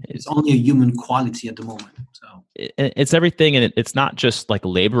 right? It's only a human quality at the moment. So it's everything, and it's not just like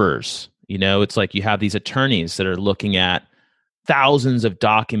laborers. It's like you have these attorneys that are looking at thousands of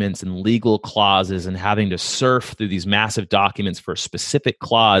documents and legal clauses and having to surf through these massive documents for a specific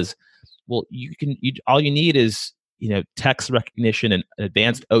clause. Well, all you need is text recognition and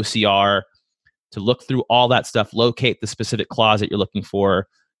advanced OCR to look through all that stuff, locate the specific clause that you're looking for,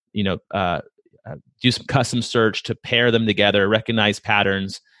 do some custom search to pair them together, recognize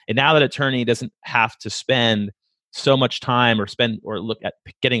patterns. And now that attorney doesn't have to spend so much time or look at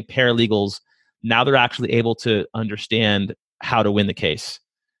getting paralegals, now they're actually able to understand how to win the case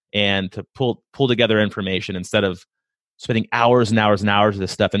and to pull together information instead of spending hours and hours and hours of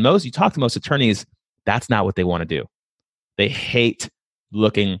this stuff. And you talk to most attorneys, that's not what they want to do. They hate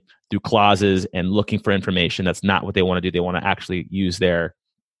looking through clauses and looking for information. That's not what they want to do. They want to actually use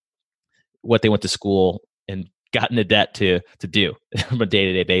what they went to school and got into debt to do on a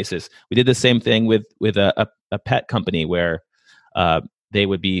day-to-day basis. We did the same thing with a pet company where they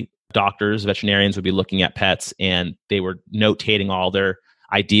would be doctors, veterinarians would be looking at pets, and they were notating all their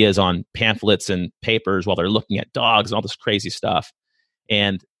ideas on pamphlets and papers while they're looking at dogs and all this crazy stuff.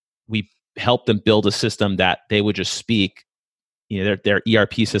 And we helped them build a system that they would just speak. Their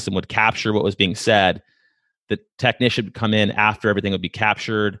ERP system would capture what was being said. The technician would come in after everything would be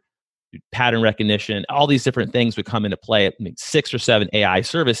captured. Pattern recognition, all these different things would come into play. 6 or 7 AI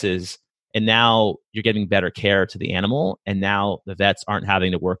services. And now you're giving better care to the animal. And now the vets aren't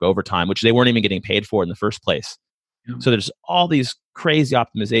having to work overtime, which they weren't even getting paid for in the first place. Yeah. So there's all these crazy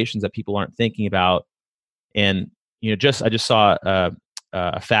optimizations that people aren't thinking about. And, I just saw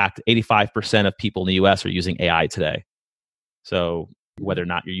a fact, 85% of people in the US are using AI today. So whether or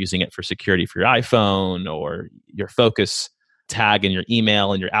not you're using it for security for your iPhone or your focus tag in your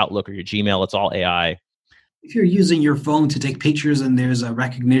email and your Outlook or your Gmail, it's all AI. If you're using your phone to take pictures and there's a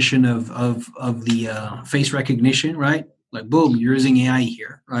recognition of the face recognition, right? Like, boom, you're using AI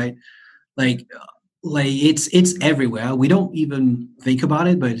here, right? Like it's everywhere. We don't even think about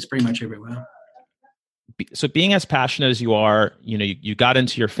it, but it's pretty much everywhere. So being as passionate as you are, you got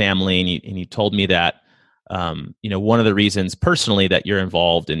into your family and you told me that, one of the reasons personally that you're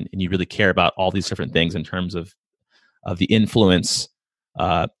involved and you really care about all these different things in terms of the influence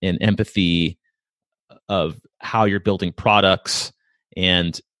and empathy of how you're building products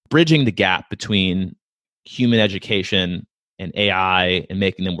and bridging the gap between human education and AI and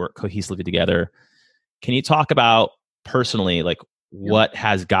making them work cohesively together. Can you talk about personally, like what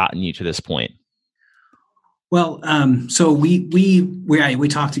has gotten you to this point? Well, so we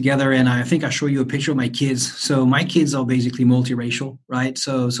talked together, and I think I show you a picture of my kids. So my kids are basically multiracial, right?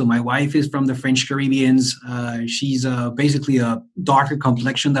 So my wife is from the French Caribbeans. She's basically a darker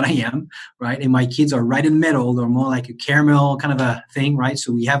complexion than I am, right? And my kids are right in the middle. They're more like a caramel kind of a thing, right?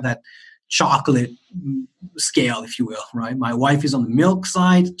 So we have that chocolate scale, if you will, right? My wife is on the milk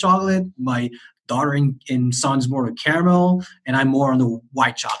side, chocolate. My daughter and son's more of caramel, and I'm more on the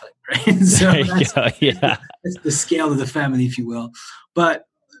white chocolate, right? So There you go. Yeah. that's the scale of the family, if you will. But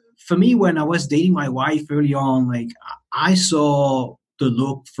for me, when I was dating my wife early on, like I saw the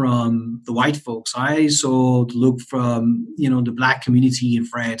look from the white folks. I saw the look from the black community in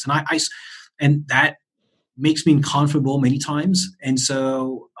France, and that makes me uncomfortable many times. And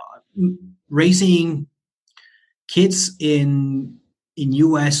so, raising kids in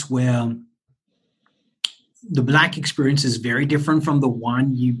US where the black experience is very different from the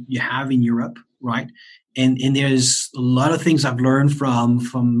one you have in Europe, right? And there's a lot of things I've learned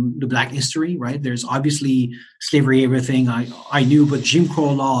from the black history, right? There's obviously slavery, everything I knew, but Jim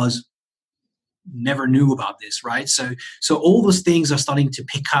Crow laws never knew about this, right? So all those things are starting to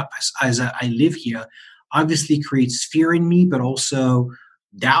pick up as I live here. Obviously creates fear in me, but also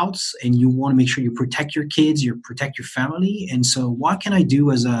doubts, and you want to make sure you protect your kids, you protect your family. And so what can I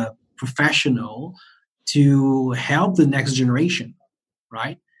do as a professional to help the next generation,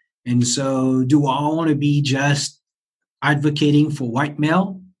 right? And so do I want to be just advocating for white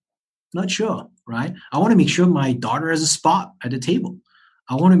male? Not sure, right? I want to make sure my daughter has a spot at the table.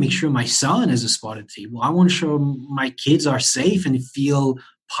 I want to make sure my son has a spot at the table. I want to show my kids are safe and feel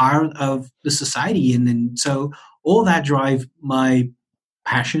part of the society. And then so all that drive my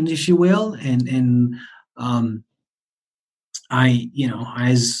passions, if you will. And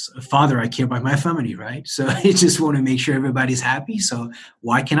as a father, I care about my family, right? So I just want to make sure everybody's happy. So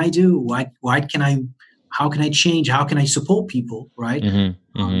what can I do? How can I change? How can I support people, right?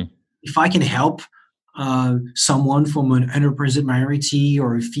 Mm-hmm. Mm-hmm. If I can help someone from an underrepresented minority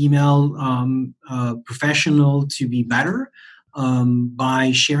or a female professional to be better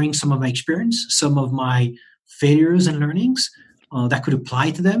by sharing some of my experience, some of my failures and learnings that could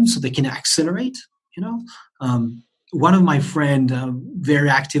apply to them so they can accelerate, you know. One of my friend, very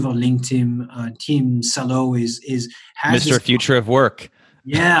active on LinkedIn, Tim Salo, has Mr. this. Future of Work.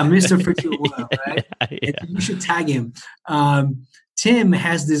 Yeah, Mr. Future World, right? Yeah. And you should tag him. Tim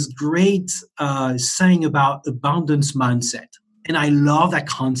has this great saying about abundance mindset. And I love that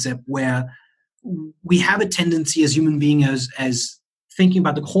concept where we have a tendency as human beings as thinking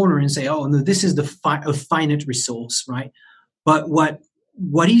about the corner and say, oh, no, this is a finite resource, right? But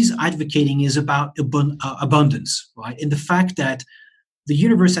what he's advocating is about abundance, right? And the fact that the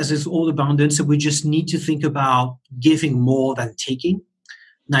universe has its own abundance, and we just need to think about giving more than taking.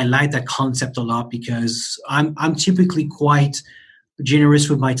 And I like that concept a lot because I'm typically quite generous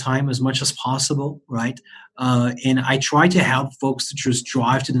with my time as much as possible, right? And I try to help folks to just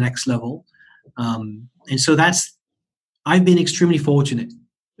drive to the next level. And so I've been extremely fortunate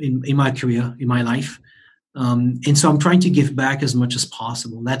in my career, in my life. And so I'm trying to give back as much as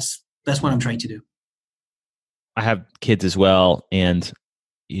possible. That's what I'm trying to do. I have kids as well, and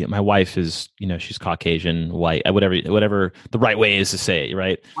my wife is, she's Caucasian, white, whatever the right way is to say it,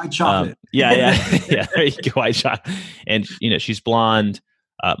 right? White chocolate. Yeah. There you go, white chocolate. And she's blonde.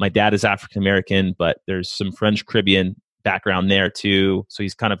 My dad is African American, but there's some French Caribbean background there too. So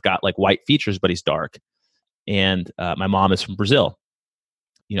he's kind of got like white features, but he's dark. And my mom is from Brazil.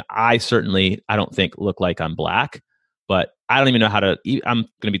 I don't think look like I'm black, but I don't even know how to. I'm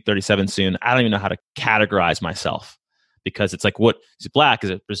going to be 37 soon. I don't even know how to categorize myself. Because it's like, what is it black?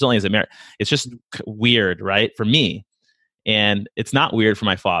 Is it Brazilian? Is it American? It's just weird, right? For me. And it's not weird for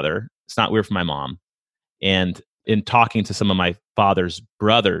my father. It's not weird for my mom. And in talking to some of my father's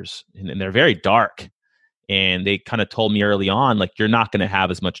brothers, and they're very dark, and they kind of told me early on, like, you're not going to have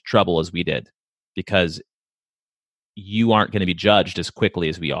as much trouble as we did because you aren't going to be judged as quickly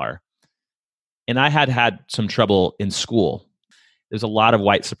as we are. And I had some trouble in school. There's a lot of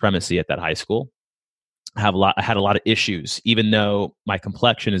white supremacy at that high school. I had a lot of issues, even though my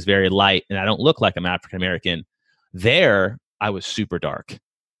complexion is very light and I don't look like I'm African American. There, I was super dark.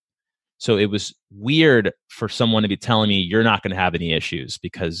 So it was weird for someone to be telling me you're not going to have any issues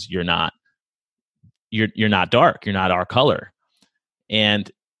because you're not dark, you're not our color. And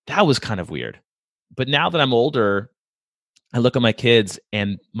that was kind of weird. But now that I'm older, I look at my kids,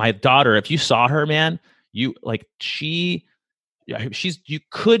 and my daughter, if you saw her, man, you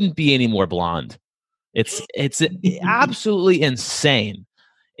couldn't be any more blonde. It's absolutely insane.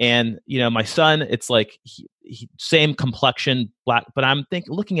 And, my son, it's like he same complexion, black, but I'm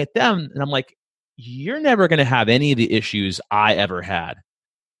looking at them and I'm like, you're never going to have any of the issues I ever had.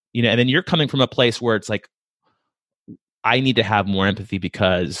 And then you're coming from a place where it's like, I need to have more empathy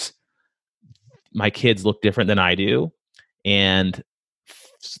because my kids look different than I do. And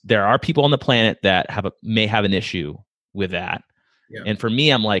there are people on the planet that may have an issue with that. Yeah. And for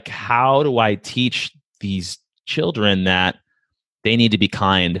me, I'm like, how do I teach these children that they need to be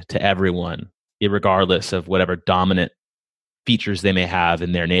kind to everyone, regardless of whatever dominant features they may have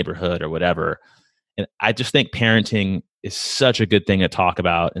in their neighborhood or whatever? And I just think parenting is such a good thing to talk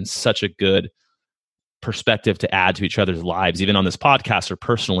about and such a good perspective to add to each other's lives, even on this podcast or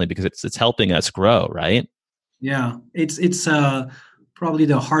personally, because it's helping us grow, right? Yeah, it's probably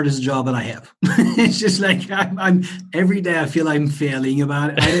the hardest job that I have. It's just like I'm every day I feel I'm failing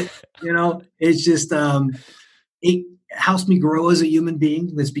about it. It's just it helps me grow as a human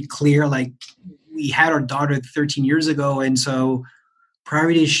being. Let's be clear. Like, we had our daughter 13 years ago, and so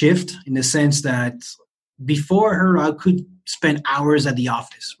priorities shift in the sense that before her, I could spend hours at the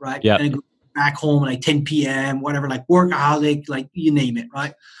office, right? Yeah. And go back home at like 10 p.m., whatever, like workaholic, like you name it,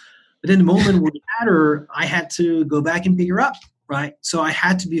 right? But then the moment we had her, I had to go back and pick her up, right? So I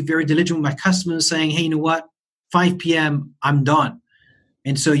had to be very diligent with my customers saying, hey, you know what? 5 p.m., I'm done.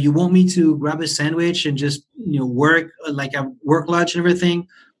 And so you want me to grab a sandwich and just, work like a work lunch and everything?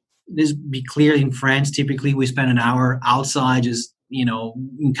 Let's be clear, in France, typically we spend an hour outside just,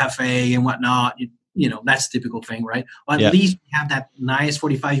 in cafe and whatnot. That's a typical thing, right? Or at least we have that nice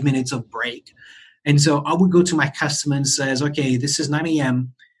 45 minutes of break. And so I would go to my customer and says, okay, this is 9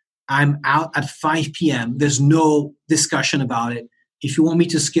 a.m. I'm out at 5 p.m. There's no discussion about it. If you want me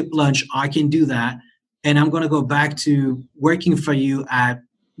to skip lunch, I can do that. And I'm going to go back to working for you at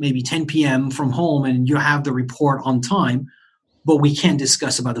maybe 10 p.m. from home, and you have the report on time, but we can't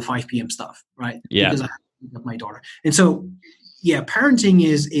discuss about the 5 p.m. stuff, right? Yeah. Because I have to pick up my daughter. And so, parenting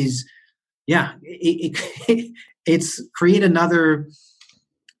is it's create another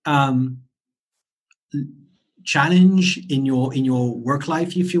challenge in your work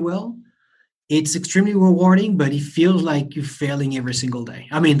life, if you will. It's extremely rewarding, but it feels like you're failing every single day.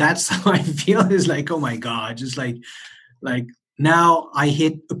 I mean, that's how I feel. Is like, oh my God, just like now I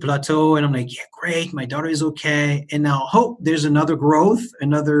hit a plateau and I'm like, yeah, great, my daughter is okay. And now there's another growth,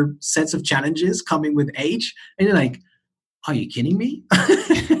 another sets of challenges coming with age. And you're like, are you kidding me?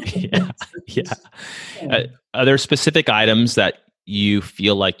 Yeah. Are there specific items that you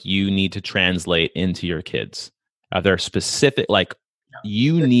feel like you need to translate into your kids? Are there specific,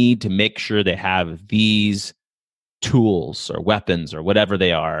 you need to make sure they have these tools or weapons or whatever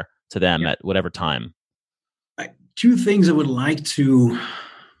they are to them at whatever time? Two things I would like to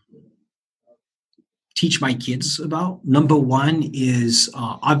teach my kids about. Number one is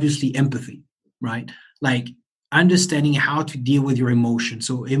obviously empathy, right? Like understanding how to deal with your emotions.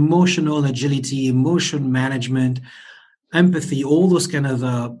 So emotional agility, emotion management, empathy, all those kind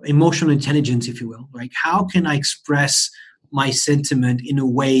of emotional intelligence, if you will. Like, how can I express my sentiment in a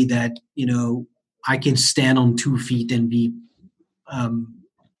way that, I can stand on 2 feet and be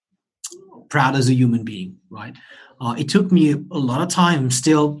proud as a human being, right? It took me a lot of time. I'm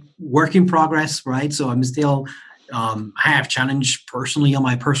still work in progress, right? So I'm still, I have challenge personally on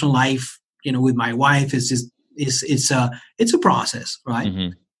my personal life, with my wife. It's a process, right? Mm-hmm.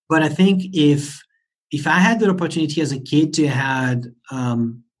 But I think if I had the opportunity as a kid to had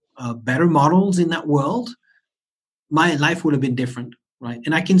better models in that world, my life would have been different, right?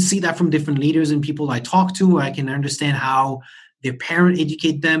 And I can see that from different leaders and people I talk to. I can understand how their parent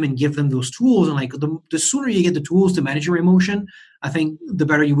educate them and give them those tools. And like the sooner you get the tools to manage your emotion, I think the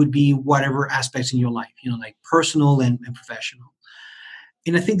better you would be, whatever aspects in your life, like personal and professional.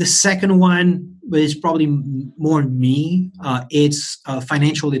 And I think the second one, but it's probably more me, it's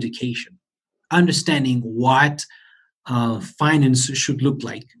financial education, understanding what finance should look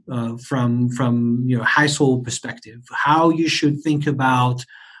like from your household perspective, how you should think about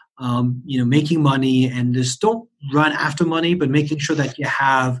making money, and just don't run after money, but making sure that you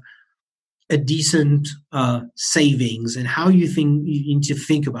have a decent savings, and how you need to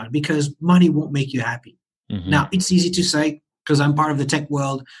think about it, because money won't make you happy. Mm-hmm. Now, it's easy to say because I'm part of the tech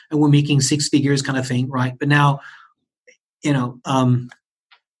world and we're making 6 figures kind of thing, right? But now,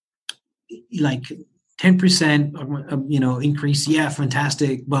 like 10%, increase, yeah,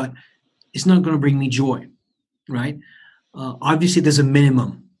 fantastic, but it's not going to bring me joy, right? Obviously, there's a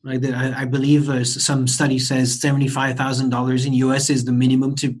minimum. Like I believe some study says $75,000 in US is the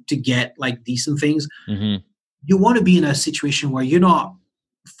minimum to get like decent things. Mm-hmm. You want to be in a situation where you're not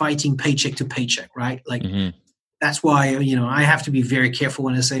fighting paycheck to paycheck, right? Like mm-hmm. That's why I have to be very careful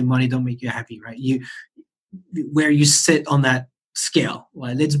when I say money don't make you happy, right? Where you sit on that scale.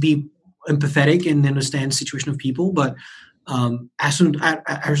 Well, let's be empathetic and understand the situation of people, but at a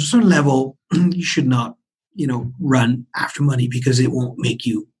certain level, you should not, run after money because it won't make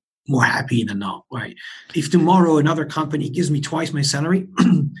you more happy than not, right? If tomorrow another company gives me twice my salary,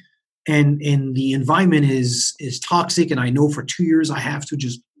 and the environment is toxic, and I know for 2 years I have to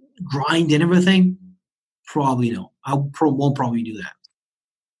just grind and everything, probably no. Won't probably do that.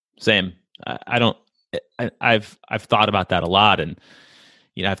 Same. I don't. I've thought about that a lot, and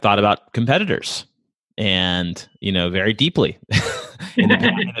I've thought about competitors, and very deeply. in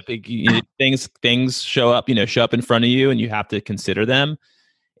the big things show up in front of you, and you have to consider them.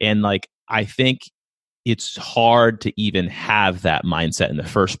 And I think it's hard to even have that mindset in the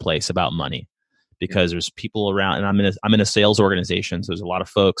first place about money, because there's people around, and I'm in a sales organization, so there's a lot of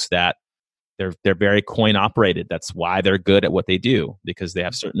folks that they're very coin operated. That's why they're good at what they do, because they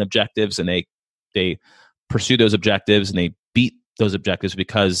have certain objectives, and they pursue those objectives, and they beat those objectives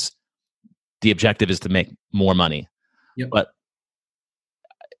because the objective is to make more money. Yep. But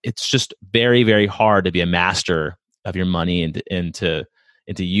it's just very, very hard to be a master of your money and to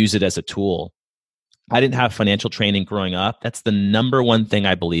use it as a tool. I didn't have financial training growing up. That's the number one thing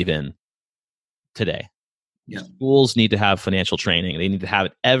I believe in today. Yeah. Schools need to have financial training. They need to have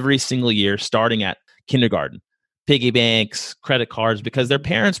it every single year, starting at kindergarten. Piggy banks, credit cards, because their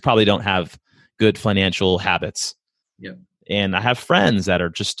parents probably don't have good financial habits. Yeah. And I have friends that are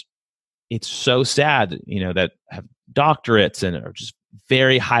just, it's so sad, that have doctorates and are just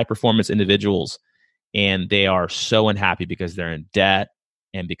very high performance individuals. And they are so unhappy because they're in debt.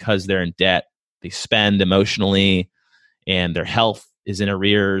 And because they're in debt, they spend emotionally, and their health is in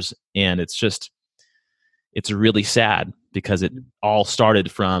arrears. And it's really sad, because it all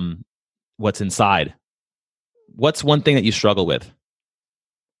started from what's inside. What's one thing that you struggle with?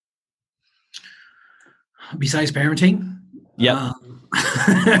 Besides parenting? Yep.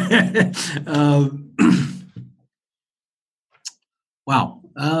 Wow.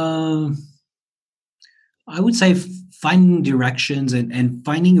 I would say finding directions and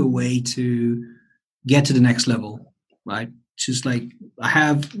finding a way to get to the next level, right? Just like, I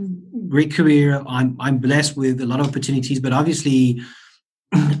have great career. I'm blessed with a lot of opportunities, but obviously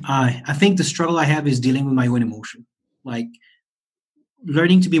I think the struggle I have is dealing with my own emotion, like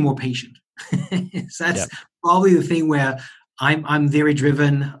learning to be more patient. So that's probably the thing where I'm very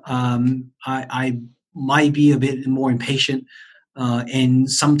driven. I might be a bit more impatient.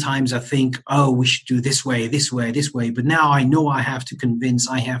 And sometimes I think, oh, we should do this way. But now I know I have to convince,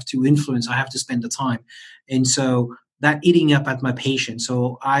 I have to influence, I have to spend the time. And so that eating up at my patience.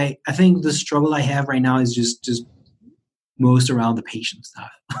 So I think the struggle I have right now is just most around the patient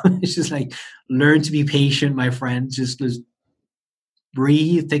stuff. It's just like, learn to be patient, my friend. Just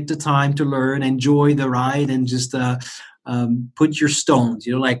breathe, take the time to learn, enjoy the ride, and just put your stones.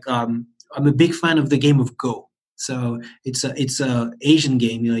 I'm a big fan of the game of Go. So it's a Asian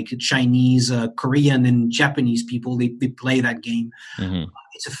game, like Chinese, Korean, and Japanese people. They play that game. Mm-hmm.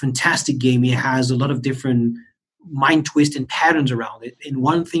 It's a fantastic game. It has a lot of different mind twists and patterns around it. And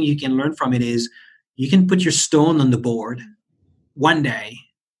one thing you can learn from it is you can put your stone on the board one day,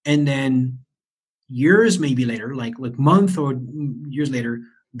 and then years maybe later, like month or years later,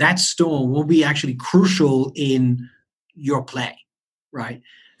 that stone will be actually crucial in your play, right?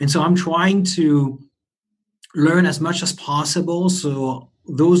 And so I'm trying to learn as much as possible, so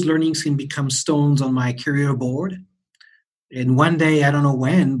those learnings can become stones on my career board. And one day, I don't know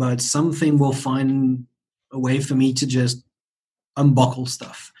when, but something will find a way for me to just unbuckle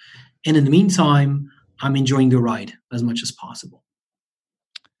stuff. And in the meantime, I'm enjoying the ride as much as possible.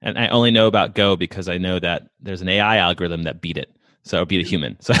 And I only know about Go because I know that there's an AI algorithm that beat it. So beat a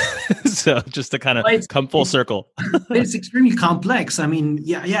human. So just to kind of come full circle. It's extremely complex. I mean,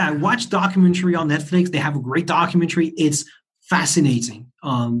 I watched documentary on Netflix. They have a great documentary. It's fascinating.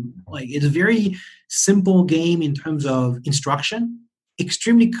 It's a very simple game in terms of instruction,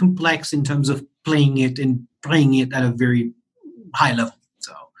 extremely complex in terms of playing it at a very high level.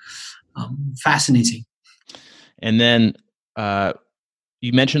 So fascinating. And then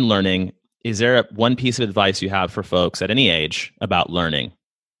you mentioned learning. Is there one piece of advice you have for folks at any age about learning?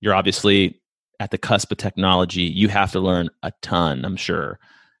 You're obviously at the cusp of technology. You have to learn a ton, I'm sure.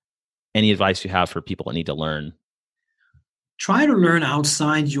 Any advice you have for people that need to learn? Try to learn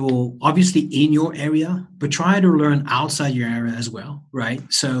outside obviously in your area, but try to learn outside your area as well, right?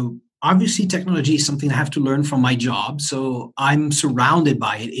 So obviously technology is something I have to learn from my job. So I'm surrounded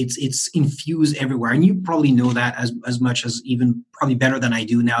by it. It's infused everywhere. And you probably know that as much as, even probably better than I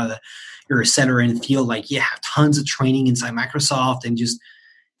do now that you're a seller in the field. Like, you have tons of training inside Microsoft, and just,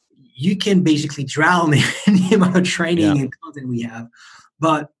 you can basically drown in the amount of training and content we have.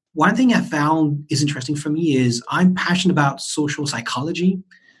 But one thing I found is interesting for me is I'm passionate about social psychology,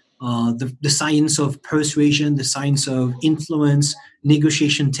 the science of persuasion, the science of influence,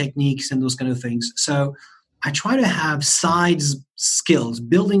 negotiation techniques, and those kind of things. So I try to have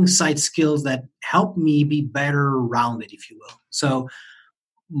building side skills that help me be better rounded, if you will. So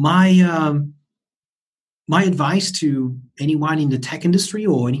my my advice to anyone in the tech industry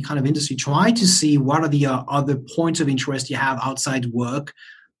or any kind of industry, try to see what are the other points of interest you have outside work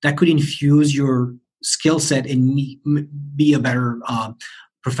that could infuse your skill set and be a better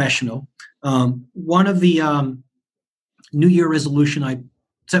professional. One of the New Year resolution I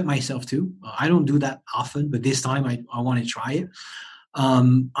set myself to, I don't do that often, but this time I want to try it.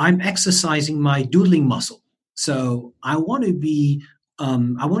 I'm exercising my doodling muscle. So I want to be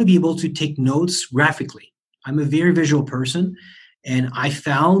able to take notes graphically. I'm a very visual person, and I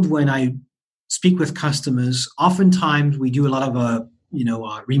found when I speak with customers, oftentimes we do a lot of a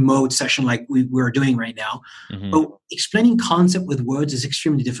remote session like we're doing right now, but explaining concept with words is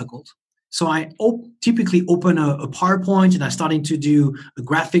extremely difficult. So I typically open a PowerPoint and I'm starting to do a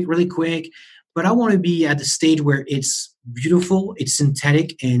graphic really quick, but I want to be at the stage where it's beautiful, it's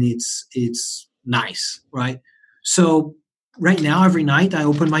synthetic, and it's nice, right? So right now, every night I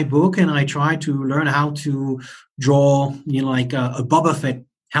open my book and I try to learn how to draw, like a Boba Fett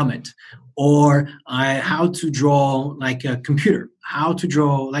helmet, or how to draw like a computer, how to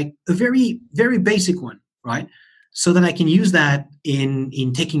draw like a very, very basic one, right? So that I can use that in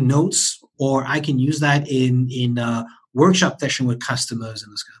taking notes, or I can use that in workshop session with customers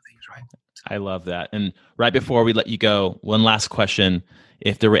and those kind of things, right? I love that. And right before we let you go, one last question.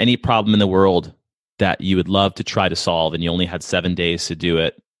 If there were any problem in the world that you would love to try to solve and you only had 7 days to do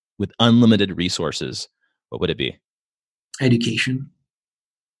it with unlimited resources, what would it be? Education.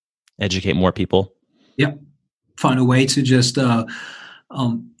 Educate more people? Yep. Find a way to just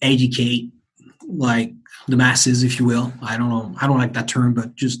educate like the masses, if you will. I don't know. I don't like that term,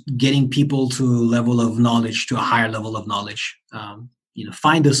 but just getting people to a level of knowledge, to a higher level of knowledge.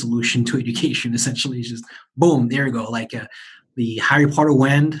 Find a solution to education. Essentially, it's just boom, there you go. Like the Harry Potter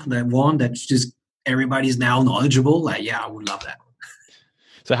wand, that one that's just everybody's now knowledgeable. Like, yeah, I would love that.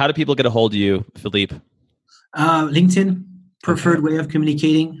 So, how do people get a hold of you, Philippe? LinkedIn, preferred way of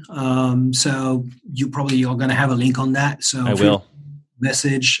communicating. So you probably are going to have a link on that. So I will.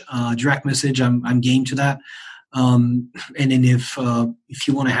 Message, direct message. I'm game to that. And then if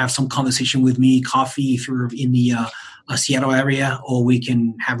you want to have some conversation with me, coffee, if you're in the Seattle area, or we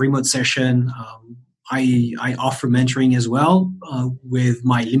can have remote session. I offer mentoring as well with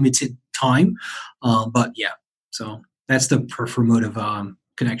my limited time. But yeah, so that's the preferred mode of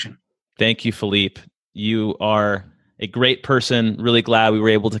connection. Thank you, Philippe. You are a great person. Really glad we were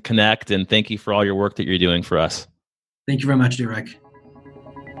able to connect, and thank you for all your work that you're doing for us. Thank you very much, Derek.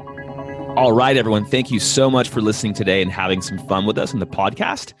 All right, everyone. Thank you so much for listening today and having some fun with us on the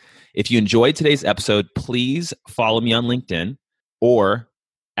podcast. If you enjoyed today's episode, please follow me on LinkedIn or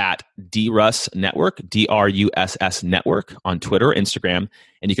at DRUS Network, DRUSS Network on Twitter or Instagram.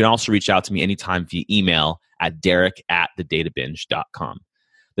 And you can also reach out to me anytime via email at derek@thedatabinge.com.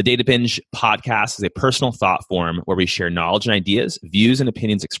 The Data Binge podcast is a personal thought forum where we share knowledge and ideas. Views and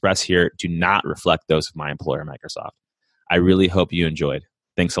opinions expressed here do not reflect those of my employer, Microsoft. I really hope you enjoyed.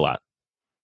 Thanks a lot.